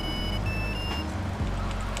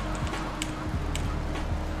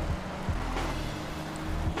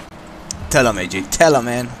 Tell him, AJ. Tell him,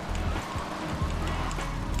 man.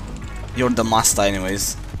 You're the master,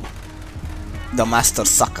 anyways. The master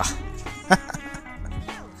sucker.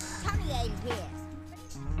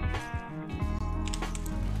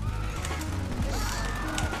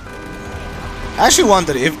 I actually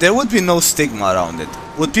wonder if there would be no stigma around it.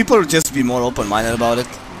 Would people just be more open-minded about it?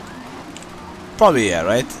 Probably, yeah,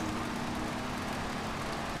 right?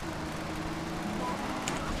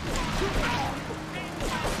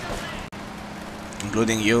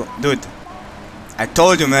 Including you. Dude, I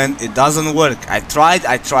told you, man, it doesn't work. I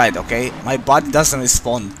tried, okay? My body doesn't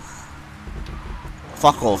respond.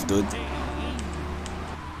 Fuck off, dude.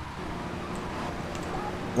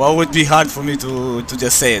 What would be hard for me to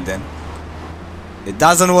just say it then? It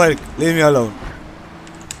doesn't work. Leave me alone.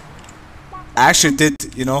 I actually did,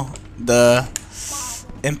 you know, the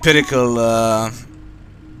empirical, I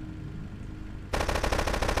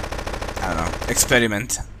don't know,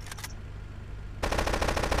 experiment.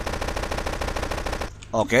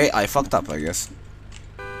 Okay, I fucked up, I guess.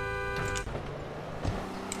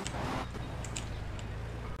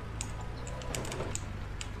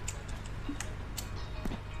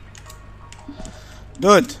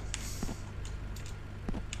 Dude.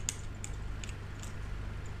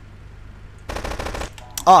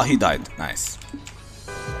 Oh, he died. Nice.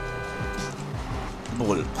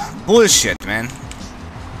 Bullshit, man.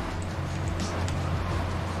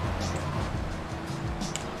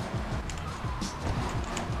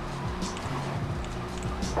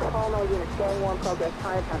 All our units, going on progress,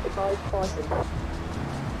 time pass, advise caution.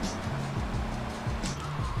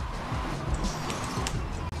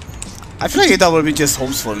 I feel like that will be just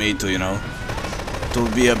hopes for me to, you know, to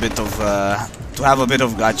be a bit of, to have a bit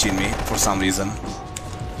of gachi in me for some reason.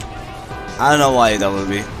 I don't know why that will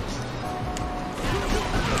be.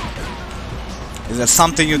 Is there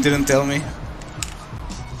something you didn't tell me?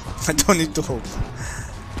 I don't need to hope.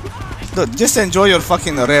 Dude, just enjoy your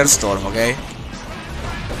fucking rare storm, okay?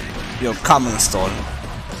 Your common storm.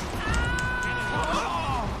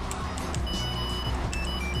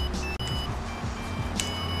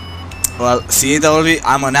 Well, see,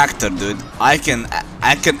 I'm an actor, dude. I can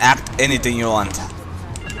act anything you want,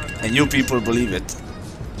 and you people believe it.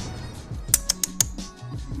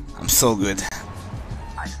 I'm so good.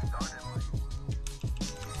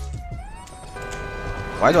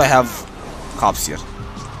 Why do I have cops here?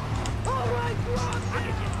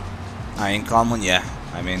 In common, yeah.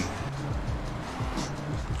 I mean,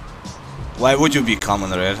 why would you be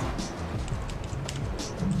common, Rare?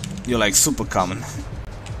 You're like super common.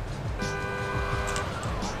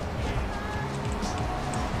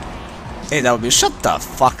 Hey, that would be shut the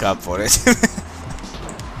fuck up for it.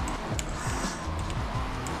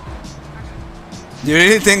 Do you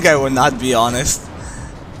really think I would not be honest?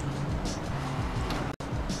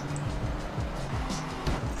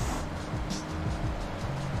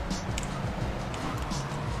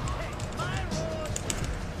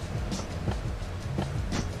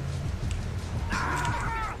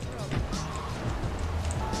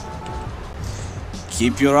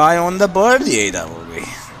 Keep your eye on the birdie, that will be.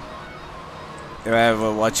 If I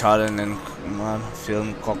ever watch Harden and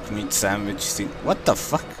film cocked meat sandwich scene. What the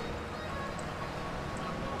fuck?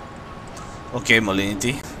 Okay,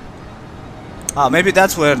 Malignity. Ah, maybe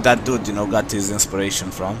that's where that dude, you know, got his inspiration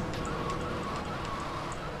from.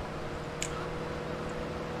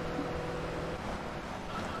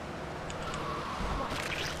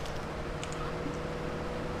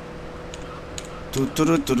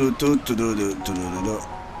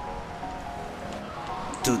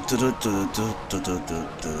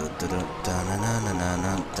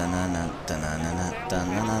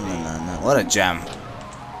 What a jam.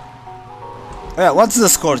 Yeah, what's the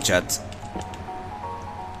score, chat?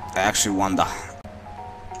 I actually wonder.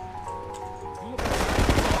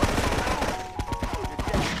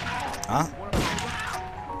 Huh?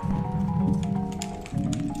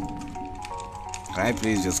 Can I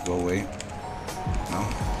please just go away? No.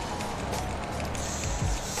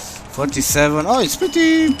 47. Oh, it's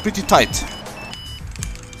pretty tight.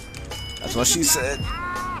 That's what she said.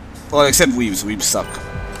 Well, except weaves. Weaves suck.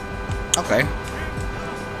 Okay.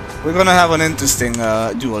 We're gonna have an interesting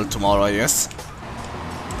duel tomorrow, I guess.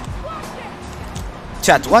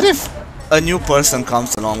 Chat, what if a new person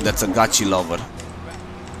comes along that's a gachi lover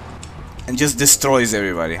and just destroys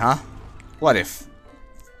everybody, huh? What if?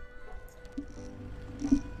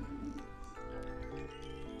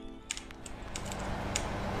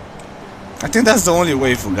 I think that's the only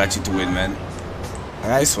way for gachi to win, man.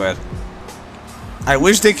 I swear. I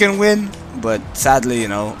wish they can win, but sadly, you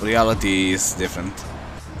know, reality is different.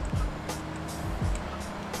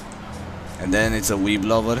 And then it's a weeb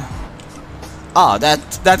lover. Ah,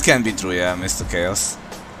 that can be true, yeah, Mr. Chaos.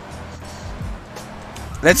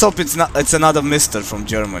 Let's hope it's another Mr. from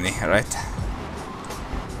Germany, right?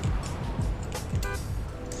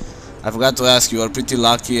 I forgot to ask, you are pretty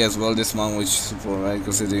lucky as well this month, which is super, right?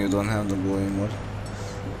 Considering you don't have the boy anymore.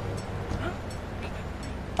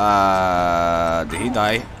 Did he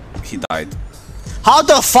die? He died. How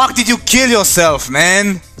the fuck did you kill yourself,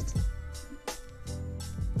 man?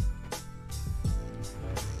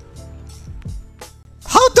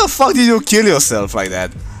 How the fuck did you kill yourself like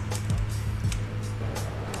that?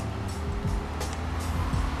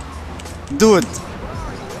 Dude.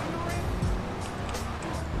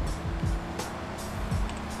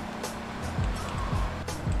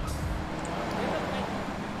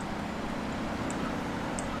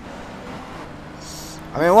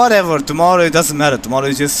 I mean, whatever, tomorrow it doesn't matter, tomorrow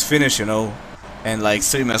is just finish, you know, and like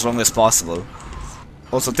stream as long as possible.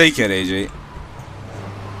 Also, take care, AJ.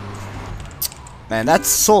 Man, that's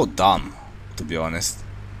so dumb, to be honest.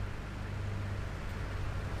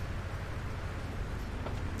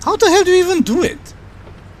 How the hell do you even do it?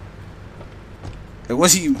 Like,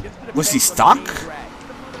 was he stuck?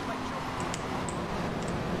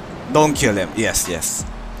 Don't kill him. Yes, yes.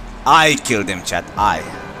 I killed him, chat. I.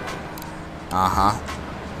 Uh-huh.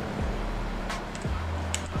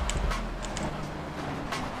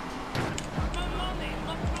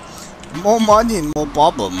 More money and more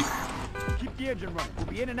problem. Keep the engine running. We'll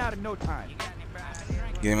be in and out in no time.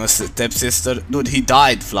 Give him a stepsister. Dude, he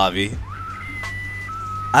died, Flavi.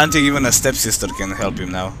 I don't think even a stepsister can help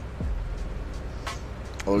him now.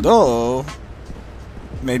 Although,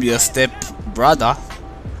 maybe a step brother.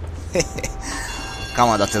 Come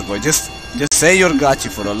on, Dr. Boy, just say you're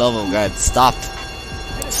gachi for the love of God. Stop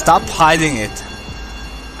hiding it.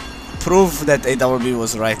 Prove that AWB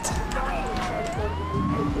was right.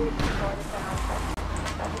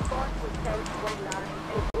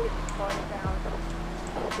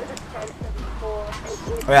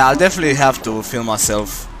 Yeah, I'll definitely have to film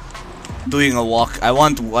myself doing a walk. I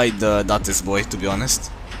want white Datis boy, to be honest.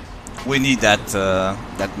 We need that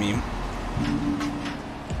that meme.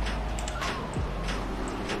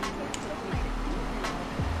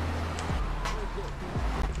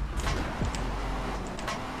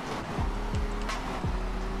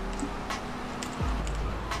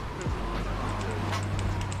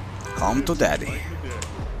 Come to daddy.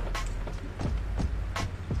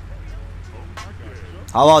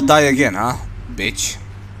 How about die again, huh? Bitch.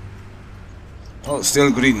 Oh, still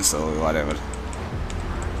green, so whatever.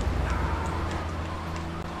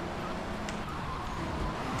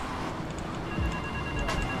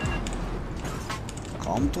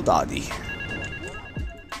 Come to daddy.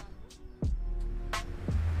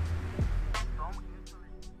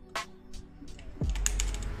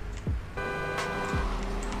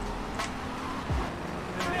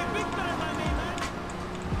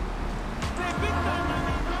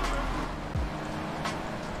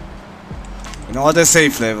 You know what they say,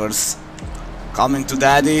 flavors? Coming to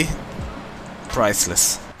daddy,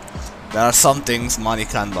 priceless. There are some things money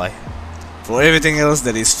can't buy. For everything else,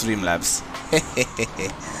 there is Streamlabs.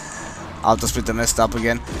 Auto splitter messed up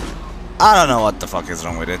again. I don't know what the fuck is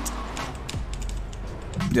wrong with it.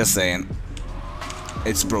 Just saying.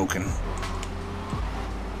 It's broken.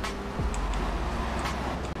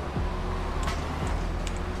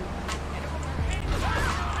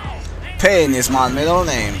 Pain is my middle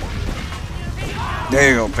name. There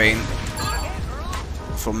you go, Pain.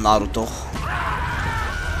 From Naruto.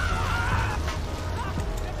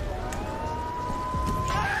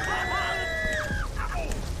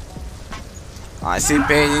 I see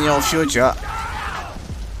pain in your future.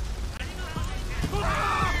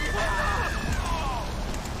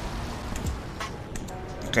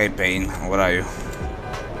 Okay, Pain, where are you?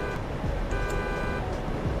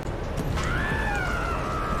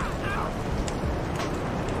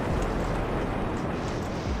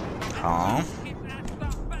 Huh?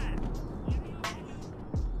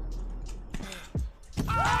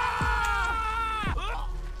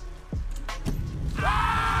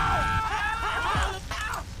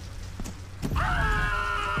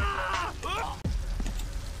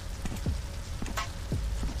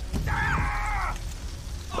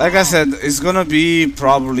 Like I said, it's gonna be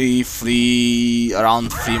probably free, around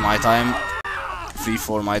 3 my time,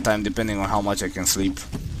 3-4 my time, depending on how much I can sleep.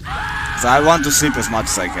 So I want to sleep as much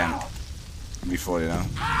as I can before, you know.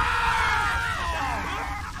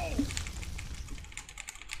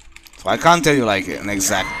 So I can't tell you like an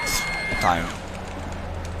exact time.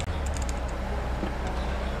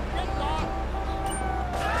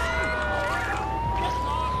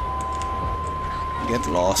 Get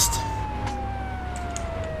lost.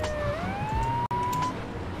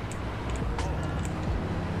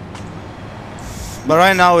 But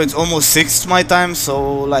right now it's almost 6 my time,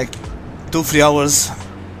 so like 2-3 hours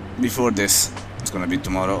before this. It's gonna be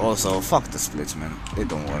tomorrow. Also, fuck the splits, man. They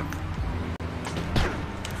don't work.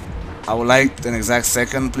 I would like an exact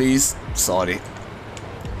second, please. Sorry.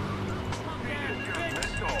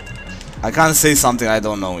 I can't say something I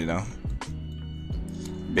don't know, you know.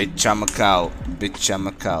 Bitch, I'm a cow. Bitch, I'm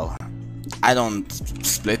a cow. I don't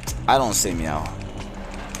split. I don't say meow.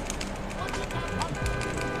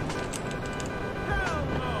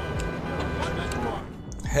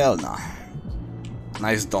 Hell nah.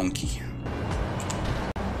 Nice donkey.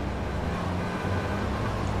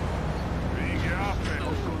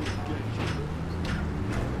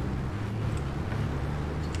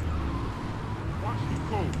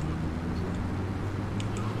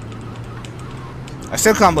 I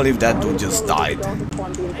still can't believe that dude just died.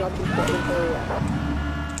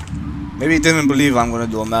 Maybe he didn't believe I'm gonna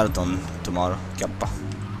do a marathon tomorrow. Kappa.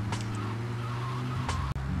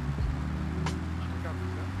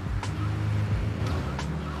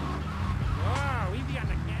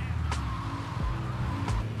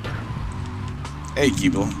 Hey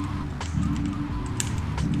Kibo.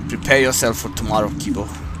 Prepare yourself for tomorrow, Kibo.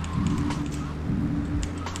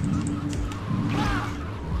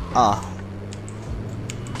 Ah.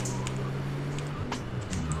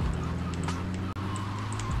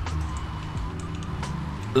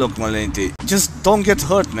 Look, Malenty, just don't get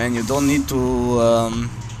hurt, man. You don't need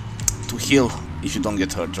to heal if you don't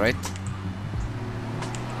get hurt, right?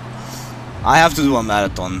 I have to do a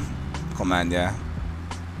marathon command, yeah.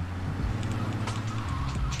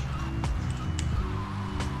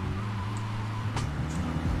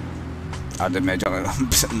 Are they major?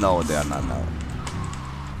 No, they are not now.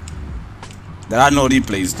 There are no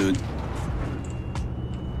replays, dude.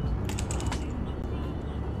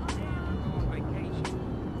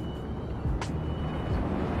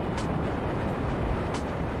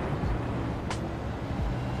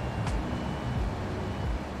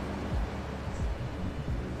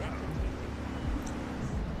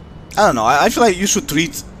 I don't know, I feel like you should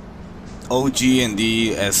treat OG and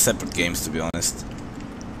D as separate games, to be honest.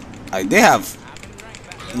 They have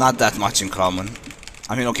not that much in common.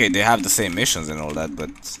 I mean, okay, they have the same missions and all that, but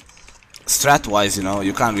strat-wise, you know,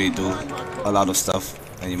 you can't really do a lot of stuff.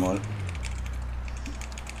 anymore.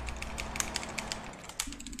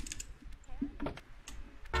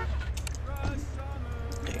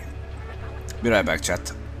 Okay. Be right back,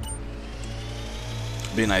 chat.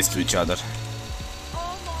 Be nice to each other.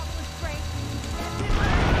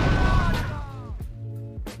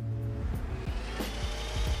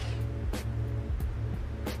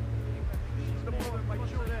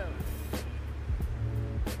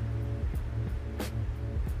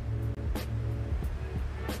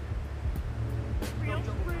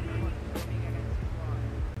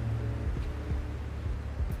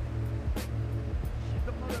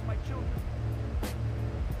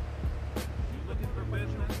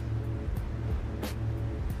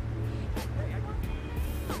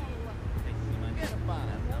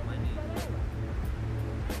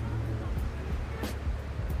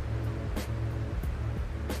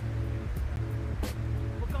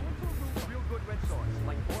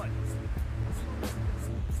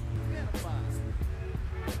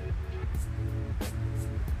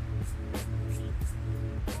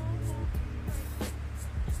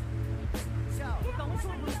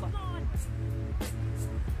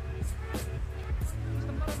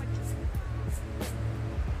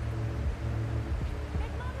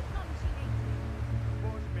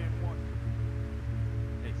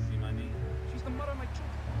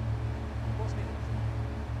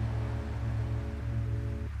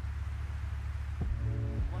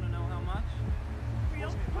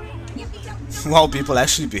 Wow, people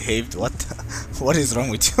actually behaved. What? What is wrong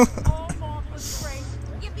with you?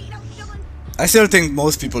 I still think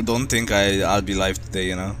most people don't think I'll be live today,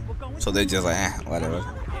 you know. So they just like, whatever.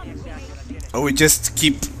 Or we just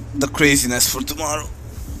keep the craziness for tomorrow.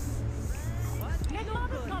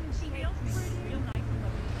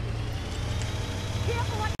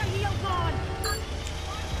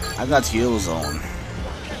 I got heels on.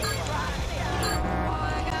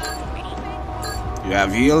 You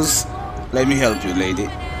have heels? Let me help you, lady.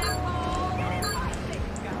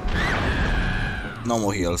 No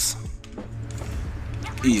more heals.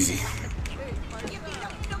 Easy.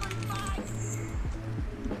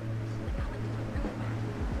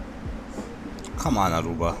 Come on,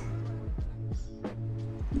 Aruba.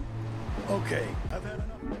 Okay, I've had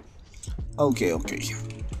enough. Okay, okay.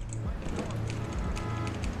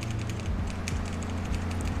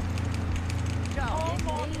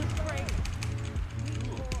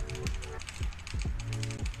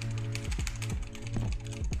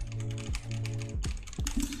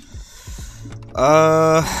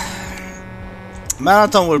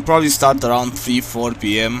 Marathon will probably start around 3-4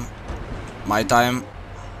 p.m. my time,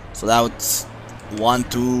 so that's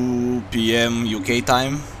 1-2 p.m. UK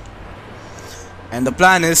time. And the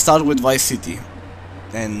plan is start with Vice City,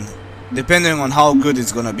 and depending on how good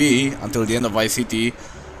it's gonna be until the end of Vice City,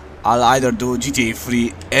 I'll either do GTA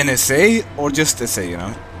 3 NSA or just SA, you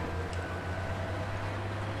know.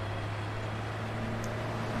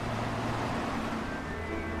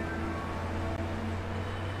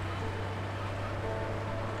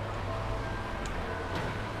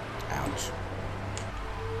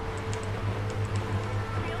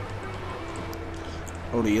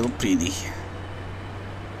 Real pretty.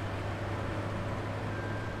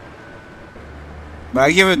 But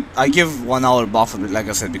I give 1 hour buffer, like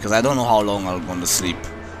I said, because I don't know how long I'm gonna sleep.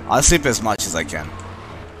 I'll sleep as much as I can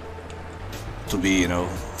to be, you know,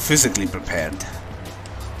 physically prepared.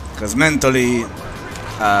 Because mentally,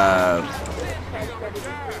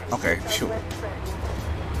 okay, sure.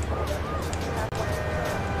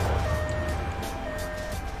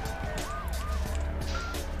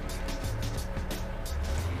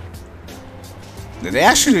 Did they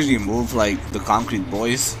actually remove, like, the concrete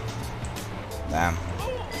boys? Damn.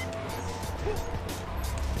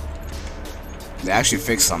 They actually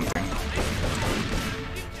fixed something.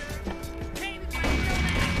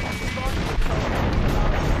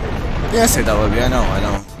 Yes, that will be, I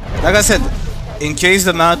know. Like I said, in case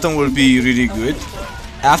the marathon will be really good,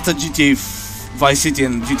 after GTA Vice City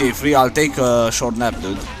and GTA 3, I'll take a short nap,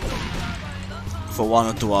 dude. For 1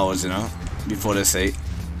 or 2 hours, you know, before they say.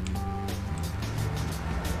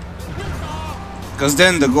 Because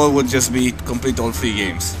then the goal would just be complete all 3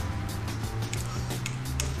 games.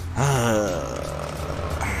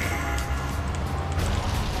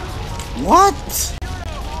 What?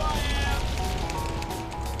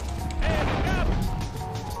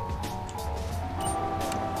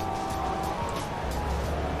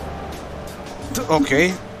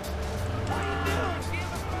 Okay.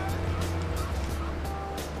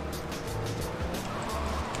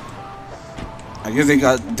 I guess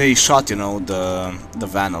they shot, you know, the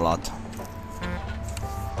van a lot.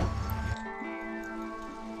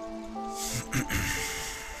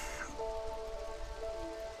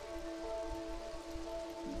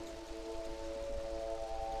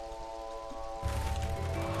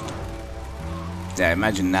 Yeah,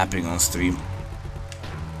 imagine napping on stream.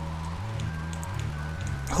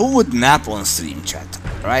 Who would nap on stream, chat?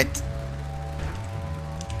 Right?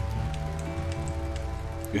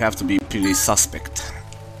 You have to be pretty suspect.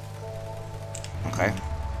 Okay.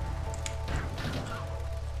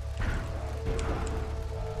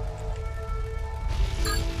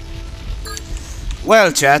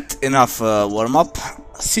 Well, chat, enough warm-up.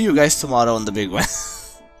 See you guys tomorrow on the big one.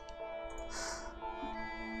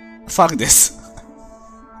 Fuck this.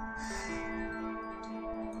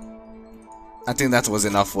 I think that was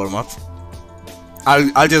enough warm-up.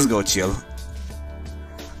 I'll just go chill.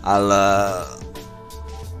 Yeah,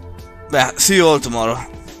 see you all tomorrow.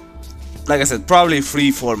 Like I said, probably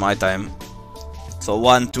 3-4 my time. So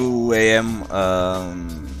 1-2 AM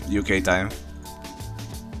UK time.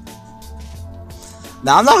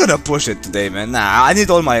 Nah, I'm not gonna push it today, man. Nah, I need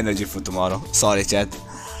all my energy for tomorrow. Sorry, chat.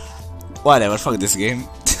 Whatever, fuck this game.